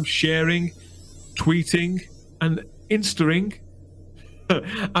I'm sharing, tweeting and instaring,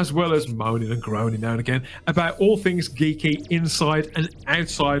 as well as moaning and groaning now and again about all things geeky inside and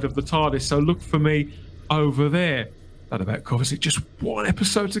outside of the TARDIS. So look for me over there. That about covers it. Just one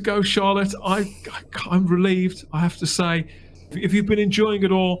episode to go, Charlotte. I'm relieved, I have to say. If you've been enjoying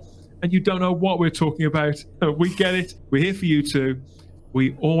it all and you don't know what we're talking about, we get it. We're here for you too.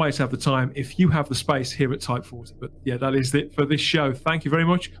 We always have the time if you have the space here at Type 40. But yeah, that is it for this show. Thank you very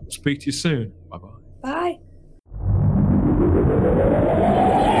much. We'll speak to you soon. Bye-bye. Bye.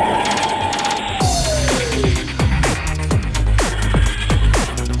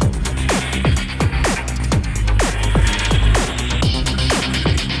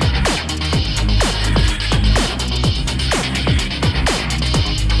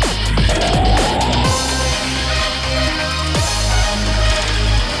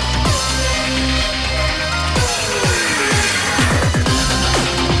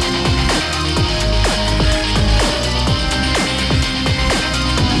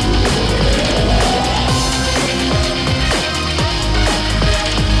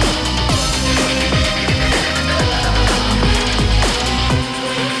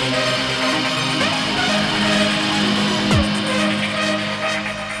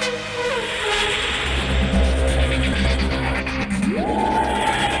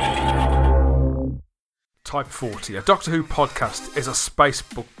 Type 40, a Doctor Who podcast, is a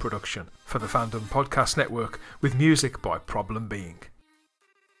Spacebook production for the Fandom Podcast Network, with music by Problem Being.